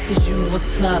love, cause you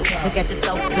what's up. Look at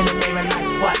yourself in the mirror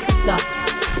like what the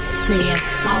damn,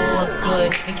 I look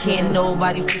good, and can't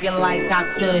nobody figure like I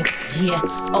could. Yeah,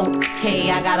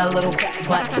 okay, I got a little fat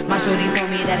butt. My shorty told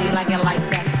me that he like it like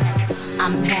that.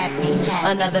 I'm happy,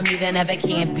 another me that never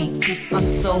can be. See, I'm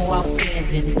so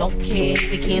outstanding, don't care,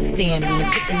 they can't stand me.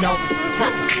 Sitting on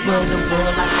top of the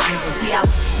world like a nigga. See, I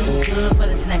look too good for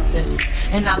this necklace,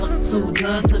 and I look too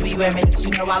good to be wearing it.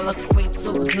 You know I look way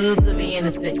too good to be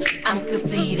innocent. I'm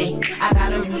conceited, I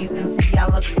got a reason. See, I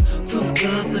look too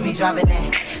good to be driving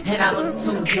that, and I look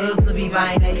too good to be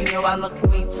buying that. You know I look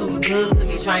way too good to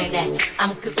be trying that.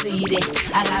 I'm conceited,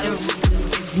 I got a reason.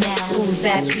 Now who's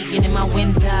that peeking in my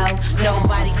window?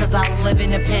 Nobody, cause I live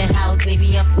in a penthouse.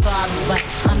 Baby, I'm sorry, but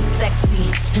I'm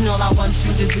sexy, and all I want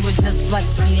you to do is just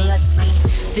bless me. Let's see,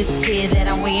 this kid that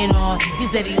I'm waiting on, he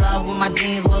said he loved when my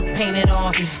jeans look painted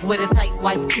on. With a tight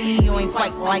white tee, you ain't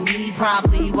quite like me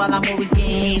probably. While I'm always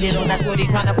getting hated on, that's what they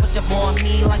trying to push up on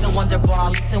me like a wonder ball.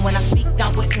 Listen, when I speak, I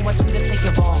wouldn't want you to take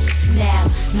it wrong. Now,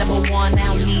 number one, I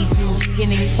don't need you. Your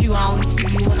name's you, I only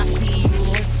see you when I see you.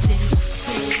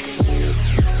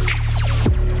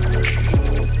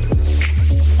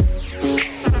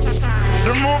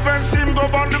 The movement team go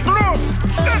on the globe.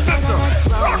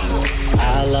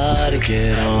 I love to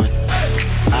get on.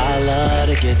 I love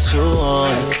to get too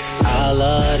on. I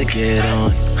love to get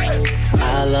on.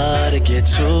 I love to get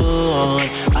too on.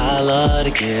 I love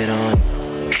to get on.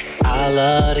 I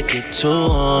love to get too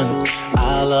on.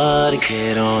 I love to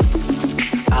get on.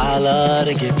 I love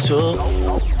to get too.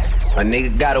 A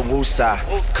nigga got a woo side.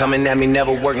 Coming at me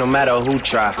never work no matter who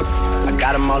try. I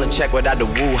got them all in check without the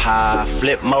woo-ha.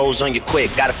 Flip modes on you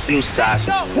quick, got a few sides.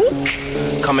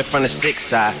 Coming from the 6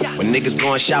 side. When niggas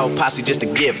going shower posse just to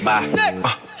get by.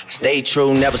 Stay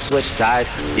true, never switch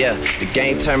sides. Yeah, the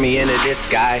game turned me into this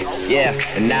guy. Yeah,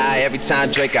 and now every time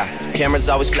Drake out, cameras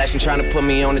always flashing, trying to put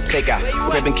me on the takeout.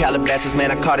 Crib in Calabasas, man,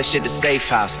 I call this shit the safe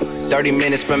house. 30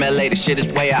 minutes from LA, the shit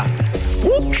is way out.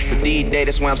 But these days,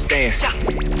 that's where I'm staying.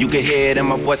 You can hear it in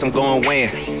my voice, I'm going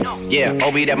weighing. Yeah,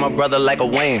 Obi, that my brother like a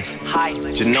Wayans.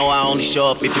 But you know I only show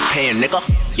up if you're paying, nigga.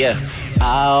 Yeah,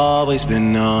 I always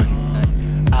been on.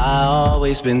 I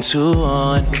always been too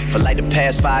on. For like the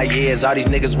past 5 years, all these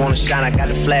niggas wanna shine. I got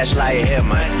the flashlight here,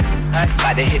 man.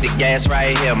 About to hit the gas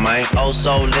right here, man. Old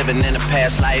soul living in the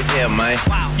past life here, man.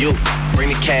 You bring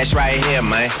the cash right here,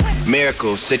 man.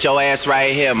 Miracle, sit your ass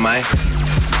right here, man.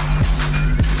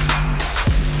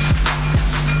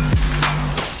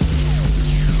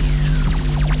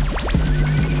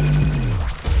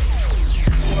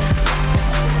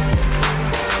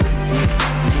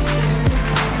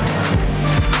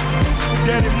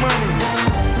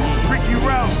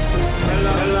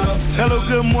 Hello,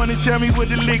 good morning, tell me what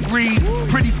the lick read.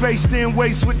 Pretty face, thin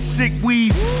waist with the sick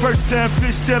weave. First time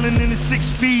fish telling in the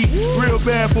 6-speed. Real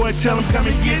bad boy, tell him come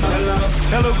and get me.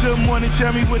 Hello, good morning,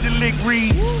 tell me what the lick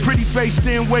read. Pretty face,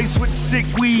 thin waist with the sick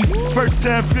weave. First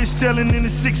time fish telling in the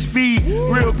 6-speed.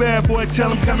 Real bad boy, tell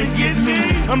him come and get me.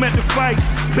 I'm at the fight,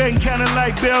 betting kinda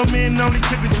like Bellman. Only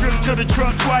took a trip to the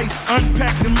truck twice.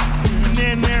 Unpacked them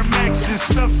in Air Maxes.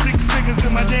 Stuffed 6 figures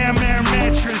in my damn air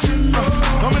mattress.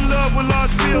 I'm in love with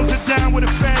large bills, and down with a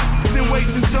fat, thin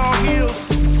waist and tall heels.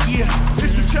 Yeah,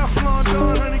 it's the Teflon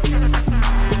Don, honey.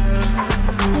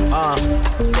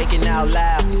 Thinking out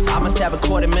loud. I must have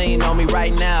 $250,000 on me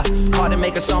right now. Hard to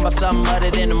make a song about something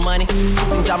other than the money.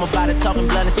 Things I'm about to talking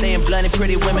blunt and staying blunt.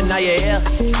 Pretty women, are you here?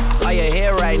 Are you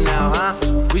here right now, huh?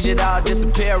 We should all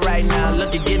disappear right now.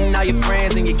 Look, you're getting all your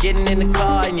friends and you're getting in the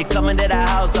car and you're coming to the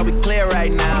house. Are we clear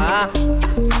right now, huh?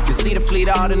 You see the fleet,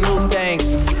 all the new things.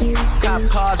 Cop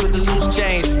cars with the loose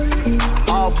change.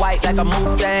 All white like I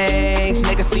move things.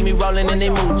 Niggas see me rolling and they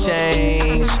mood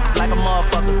change. Like a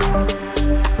motherfucker.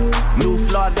 New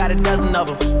floor, I got a dozen of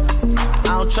them.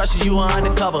 I don't trust you, you are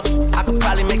undercover. I could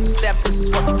probably make some stepsisters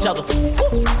fuck each other.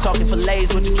 Talking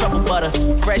fillets with the truffle butter.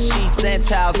 Fresh sheets and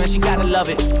towels, man, she gotta love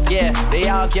it. Yeah, they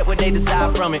all get what they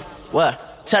desire from it. What?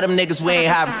 Tell them niggas we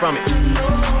ain't hiding from it.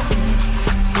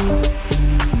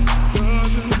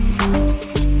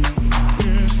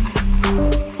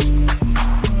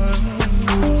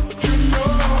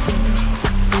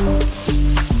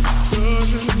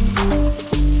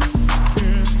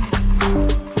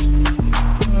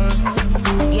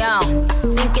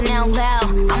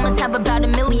 About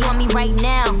 $1 million on me right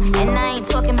now, and I ain't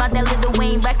talking about that Lil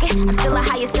Wayne record. I'm still a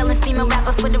highest selling female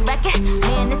rapper for the record.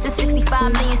 Man, this is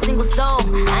 65 million single soul.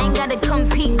 I ain't gotta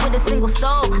compete with a single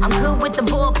soul. I'm good with the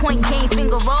ballpoint game,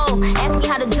 finger roll. Ask me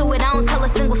how to do it, I don't tell a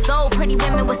single soul. Pretty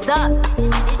women, what's up?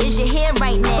 Is your hair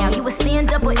right now? You a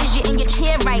stand up or is you in your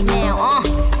chair right now?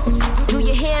 Do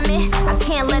you hear me? I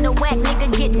can't let a whack nigga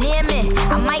get near me.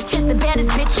 I might kiss the baddest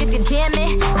bitch if you damn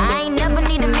it. I ain't never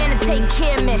need a man to take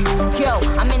care of me. Yo,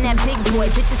 I'm in that big boy,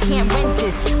 bitches can't rent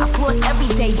this. I floss every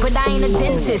day, but I ain't a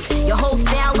dentist. Your whole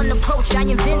style and approach, I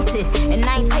invented. And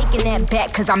I ain't taking that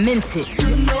back, cause I meant it.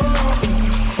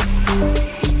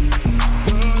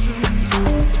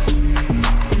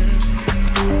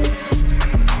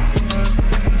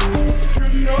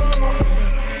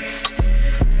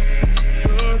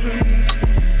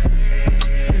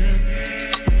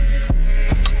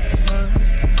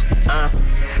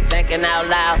 Thinking out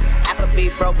loud, I could be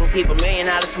broke and keep $1 million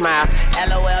smile.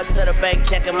 LOL to the bank,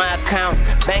 checking my account.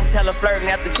 Bank teller flirting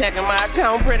after checking my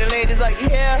account. Pretty ladies, are you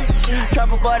here?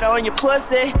 Truffle butter on your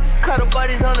pussy. Cuddle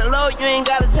buddies on the low, you ain't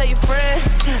gotta tell your friend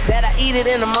that I eat it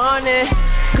in the morning.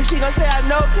 Cause she gon' say I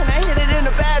know, can I hit it in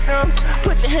the bathroom?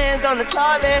 Put your hands on the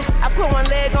toilet. I put one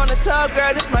leg on the tub,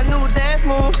 girl, this my new dance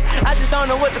move. I just don't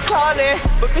know what to call it.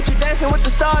 But bitch, you dancing with the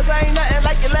stars, I ain't nothing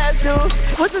like your last dude.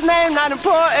 What's his name? Not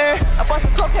important. I bought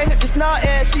some cocaine at the snort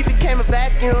air, she became a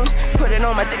vacuum. Put it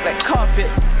on my dick like carpet.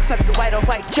 Suck the white on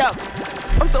white chop.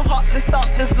 I'm so heartless,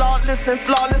 thoughtless, lawless, and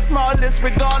flawless, smallest,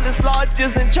 regardless,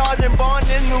 largest, in charge and born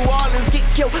in New Orleans. Get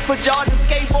killed for Jordan,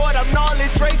 skateboard, I'm gnarly,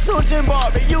 Drake, Tunch, and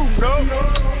Barbie, you know.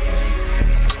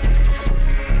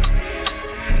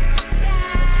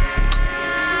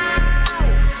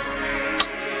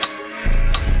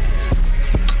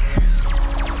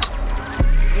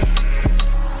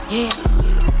 Yeah.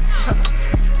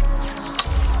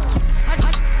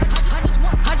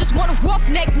 I just want a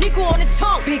roughneck nigga on the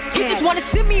tongue. He just wanna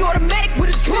send me automatic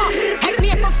with a drum. Ask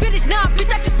me if I'm finished, nah, bitch,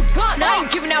 I just begun. I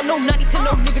ain't giving out no 90 to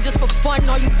no nigga just for fun.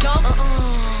 Are you dumb?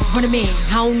 Run a man,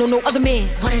 I don't know no other man.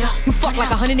 Run it up. You fuck like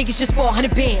 100 niggas just for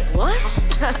 100 bands. What?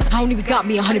 I don't even got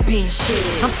me 100 bands.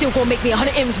 I'm still gonna make me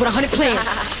 100 M's with 100 plans.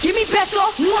 Give me peso,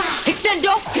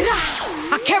 extendo.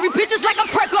 I carry bitches like I'm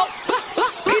Prego.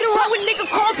 Beat her up with nigga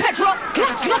called Petro.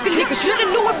 Suck a nigga, shoulda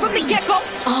knew it from the get-go.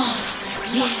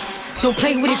 Yeah. Don't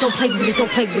play with it, don't play with it, don't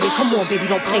play with it. Come on, baby,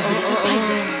 don't play with it. Don't play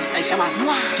with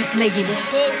it. Just lay in it.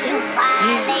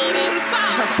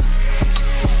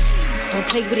 Don't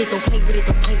play with it, don't play with it,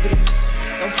 don't play with it.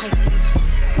 Don't play with it.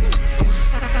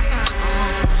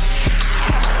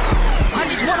 I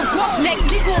just want a roughneck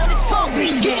nigga on the tongue.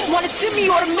 You just wanna send me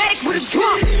automatic with a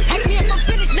drum. Ask me if I'm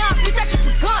finished, nah, bitch, I just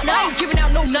begun. I ain't giving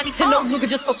out no 90 to no nigga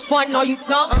just for fun. Are you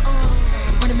dumb?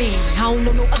 Run a man, I don't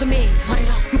know no other man. Run it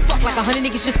up. You fuck like 100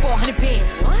 niggas just for 100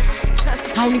 bands. What?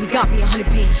 I don't even got me 100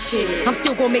 bands. Shit. I'm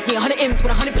still gonna make me 100 M's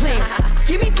with 100 plans.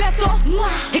 Give me peso,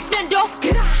 extendo.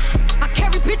 I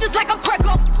carry bitches like I'm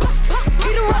Prego.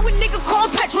 Beat her up with nigga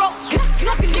called Petro.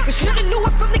 Suck a nigga, shoulda knew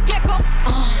it from the get-go.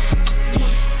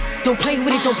 Don't play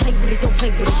with it, don't play with it, don't play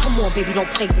with it. Come on, baby, don't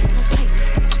play with it, don't play with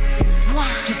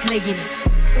it. Just lay in it.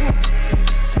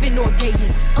 Spin all day in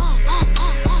it.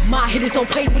 My hitters don't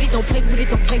play with it, don't play with it,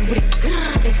 don't play with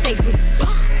it. They stay with it.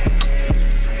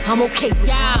 I'm okay with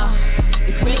it.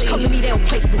 It's when they come to me, they don't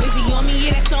play with it. Wizzy on me,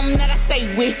 yeah, that's something that I stay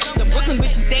with. The Brooklyn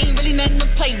bitches, they ain't really nothing to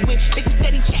play with. Bitches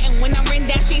steady chatting when I ran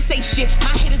down, she ain't say shit.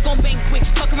 My hitters gon' bang quick,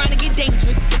 fuck around and get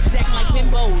dangerous. Bitches acting like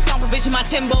bimbos, I'm a bitch in my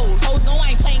Timbos. Hoes know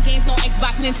I ain't playing games, no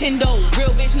Xbox, Nintendo.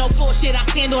 Real bitch, no floor shit, I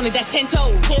stand on it, that's 10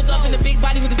 toes. Pulled up in the big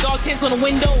body with the dog tents on the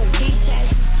window.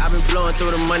 I've been blowing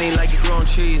through the money like you growing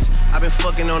trees. I've been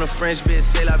fucking on a French bitch,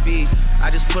 c'est la vie.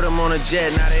 I just put them on a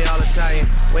jet, now they all Italian.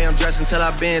 Way I'm dressed until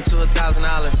I've been to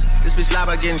 $1,000. This bitch lie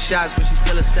about getting shots, but she's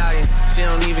still a stallion. She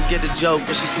don't even get the joke,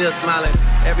 but she's still smiling.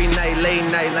 Every night, late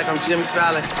night, like I'm Jimmy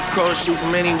Fallon. Crows shoot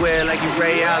from anywhere, like you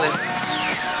Ray Allen.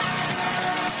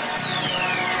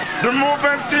 The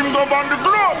Mvmt team go on the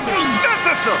globe.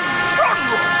 Yes, sir.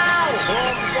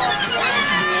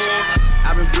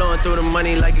 I've been blowing through the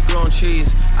money like you growing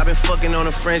trees. I've been fucking on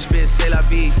a French bitch, c'est la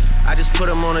vie. I just put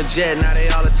them on a jet, now they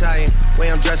all Italian.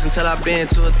 Way I'm dressed until I've been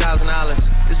to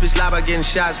 $1,000. This bitch lie about getting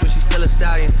shots, but she's still a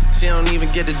stallion. She don't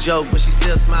even get the joke, but she's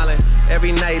still smiling.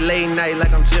 Every night, late night,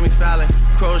 like I'm Jimmy Fallon.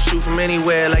 Crows shoot from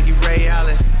anywhere, like you Ray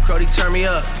Allen. Crody, turn me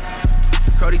up.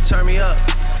 Crody, turn me up.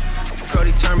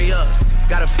 Crody, turn me up.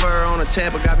 Got a fur on a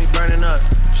Tampa, got me burning up.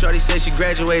 Shorty say she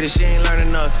graduated, she ain't learning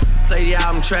enough. Play the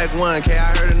album track 1, K,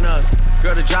 I heard enough.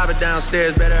 Girl, the driver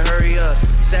downstairs, better hurry up.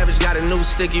 Savage got a new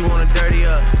stick, you wanna dirty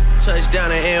up.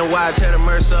 Touchdown at NY, tear the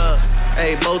Mercer up.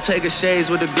 Hey, Bo take a shades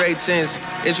with a great sense.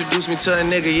 Introduce me to a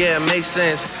nigga, yeah, it makes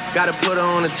sense. Gotta put her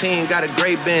on the team, got a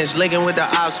great bench. Linking with the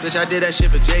ops, bitch, I did that shit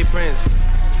for J Prince.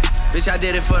 Bitch, I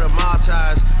did it for the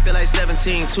Maltese. Feel like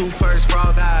 17, 2 purse for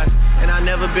all guys. And I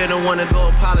never been the one to go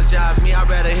apologize. Me, I'd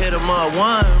rather hit him up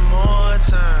one more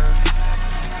time.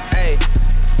 Hey,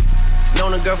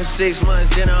 known a girl for 6 months,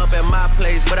 dinner up at my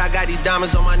place. But I got these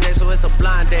diamonds on my neck, so it's a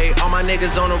blind date. All my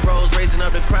niggas on the roads, raising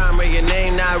up the crime rate. Your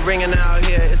name not ringing out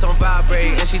here, it's on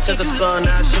vibrate. And she took a skull,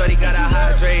 now shorty gotta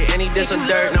hydrate. And he did some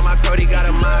dirt, now my Cody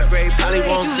gotta migrate. Probably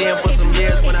won't see him for some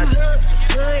years when I good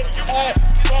at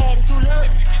that, if you look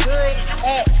good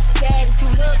at that, if you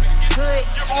look good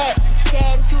at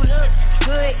that, if you look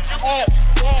good at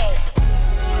that.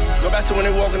 Go back to when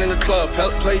they walking in the club.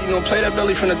 Play that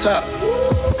belly from the top.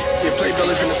 Yeah, play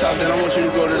belly from the top. Then I want you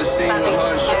to go to the scene with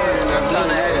her and Shorty and that blue.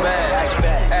 Act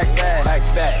bad, act bad, act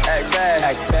bad, act bad,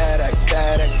 act bad, act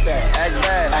bad, act bad, act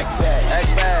bad, act bad,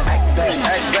 act bad, act bad,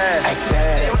 act bad, act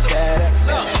bad, act bad, act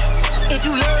bad. If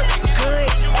you look good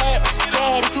at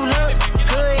that, if you look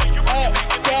good at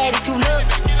that, if you look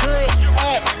good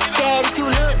at that, if you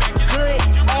look good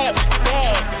at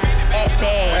that, act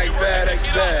bad, act bad, act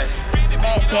bad.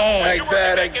 Act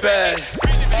bad, act bad.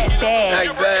 Act bad,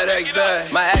 act bad, act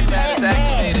bad. My act bad is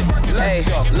activated. Hey,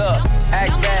 look,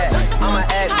 act bad. I'ma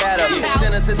act better.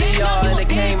 Send it to DR and it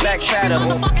came back fatter.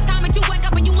 Motherfucking time that you wake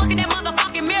up and you look in that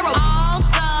motherfucking mirror. All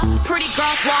the pretty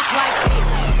girls walk like this.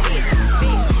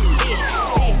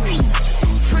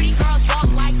 Pretty girls walk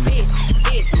like this.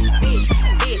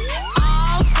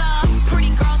 All the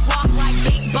pretty girls walk like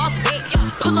big boss dick.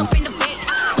 Pull up in the bed,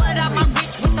 flood out my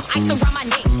wrist with some ice around my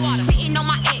neck. Shitting on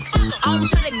my ex, on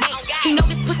to the next. He know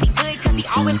this pussy good cause he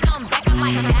always come back. I'm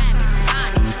like diamond,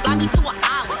 shining, fly me to an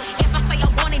island. If I say I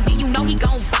want it, then you know he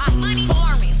gon' buy it.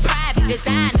 Foreign, private,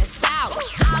 designer,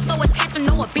 stylish. I'll throw attention,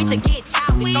 know a bitch to get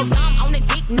childish. Go dumb on the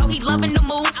dick, know he loving the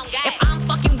moves. If I'm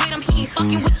fucking with him, he ain't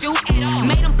fucking with you.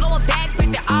 Made him blow a bag,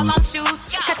 spent it all on shoes.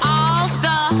 Cause all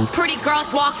the pretty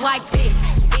girls walk like this.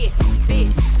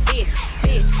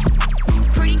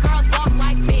 Pretty girls walk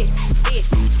like this.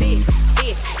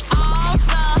 All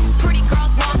the pretty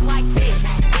girls walk like this.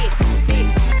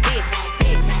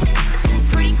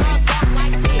 Pretty girls walk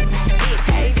like this.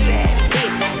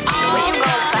 When you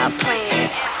gonna stop playing?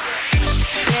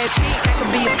 Bad chick, that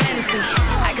could be a fantasy.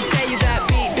 I can tell you got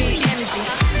big energy.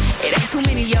 It ain't too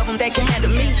many of them that can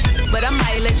handle me. But I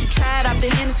might let you try it off the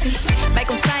Hennessy. Make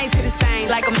them sing to this thing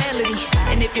like a melody.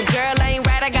 And if your girl ain't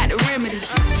right, I got the remedy.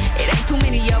 It ain't too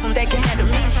many of them that can handle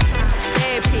me.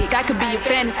 Bad chick, I could be a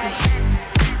fantasy.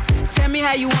 Tell me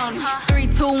how you want it. 3,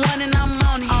 2, 1 and I'm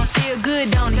on it. Feel good,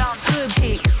 don't it? Good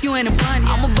chick, you in a bunny.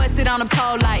 I'ma bust it on the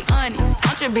pole like honest.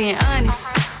 I'm just being honest.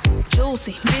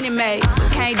 Juicy, mini made,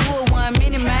 but can't do it 1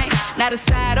 minute, man. Not a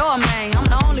side or a main. I'm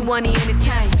the only one he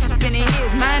entertain. Spinning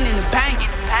his mind in the bank.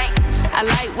 I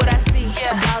like what I see.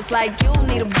 A boss like you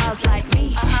need a boss like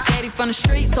me. Daddy from the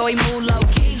street, so he move low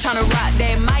key. Tryna rock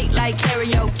that mic like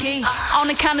karaoke. On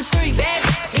the count of 3, baby,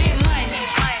 get money.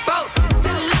 Broke to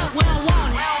the left, we don't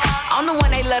want it. I'm the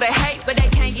one they love to hate, but they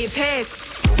can't get past.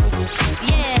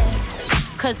 Yeah,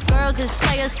 cause girls is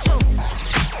players too.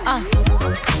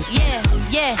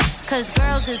 Yeah, cause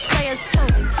girls is players too.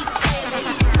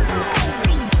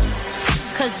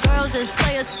 Cause girls is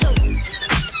players too.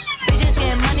 Bitches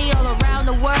getting money all around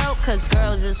the world, cause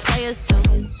girls is players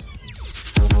too.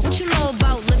 What you know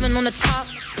about living on the top?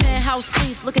 Penthouse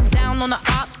suites, looking down on the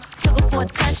ops. Took her for a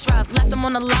test drive, left them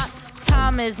on the lot.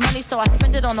 Time is money, so I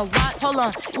spend it on a watch. Hold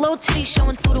on, little titty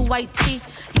showing through the white tee.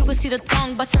 You can see the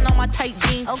thong busting on my tight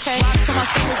jeans. Okay, rocks on my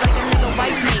fingers like a nigga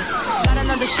wife me. Got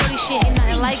another shorty, she ain't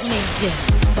nothing like me. Yeah,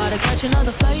 about to catch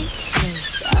another flight.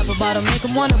 Yeah, apple bottom make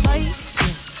him wanna bite.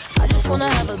 Yeah, I just wanna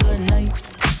have a good night.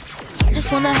 I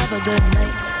just wanna have a good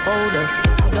night. Hold up,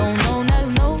 if you don't know, now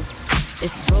you know.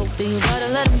 If you broke, then you gotta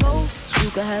let him go. You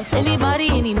could have anybody,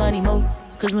 any money, mo.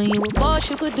 Cause when you a boss,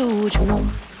 you could do what you want.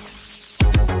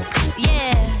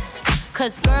 Yeah,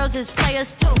 cause girls is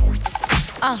players too.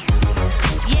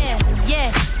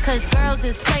 Yeah, cause girls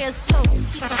is players too.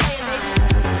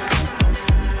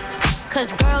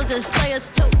 Cause girls is players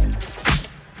too.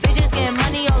 Bitches getting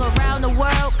money all around the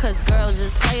world, cause girls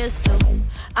is players too.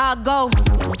 I go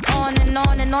on and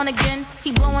on again.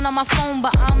 He blowing on my phone,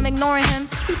 but I'm ignoring him.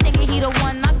 He thinking he the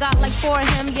one, I got like 4 of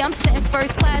him. Yeah, I'm sitting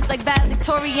first class like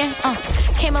valedictorian.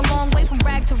 Came a long way from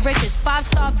rag to riches.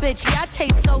 5-star bitch, yeah, I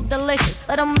taste so delicious.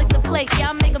 Let him lick the plate, yeah,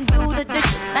 I make him do the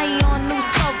dishes. Now he on news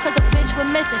 12, cause a bitch we're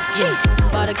missing. Sheesh,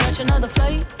 about to catch another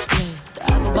flight. Yeah, the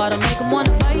apple bottom make him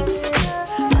wanna bite.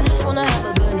 Yeah, I just wanna have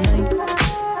a good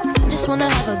night. Just wanna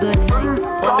have a good night.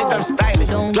 Bitch, I'm stylish.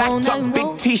 Black top,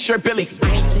 big t-shirt, Billy.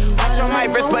 Watch on my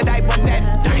wrist, but I want that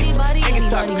diamond. Niggas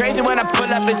talk crazy when I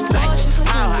pull up in sight.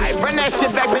 Mile high, run that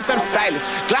shit back, bitch, I'm stylish.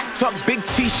 Black top, big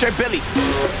t-shirt, Billy.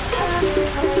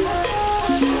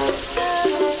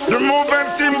 The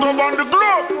Mvmt team go on the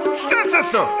globe.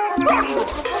 Sense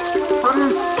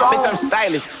Bitch, I'm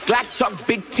stylish. Black talk,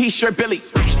 big t-shirt, Billy.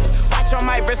 Watch on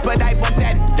my wrist, but I want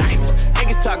that diamond.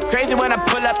 Niggas talk crazy when I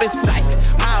pull up in sight.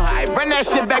 Mile high, run that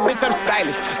shit back, bitch, I'm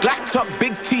stylish. Black talk,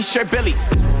 big t-shirt, Billy.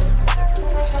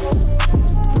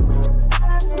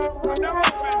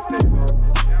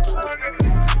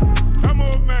 The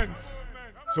Movements.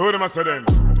 So what am I saying?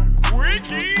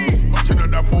 Wiki. You know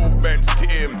the Movements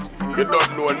team. You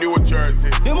don't know New Jersey.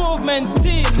 The Movements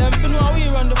team. Them fin how we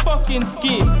run the fucking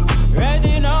scheme.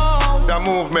 Ready now. The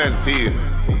Movement team.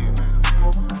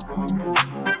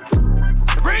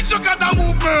 Great look at the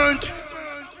Movement.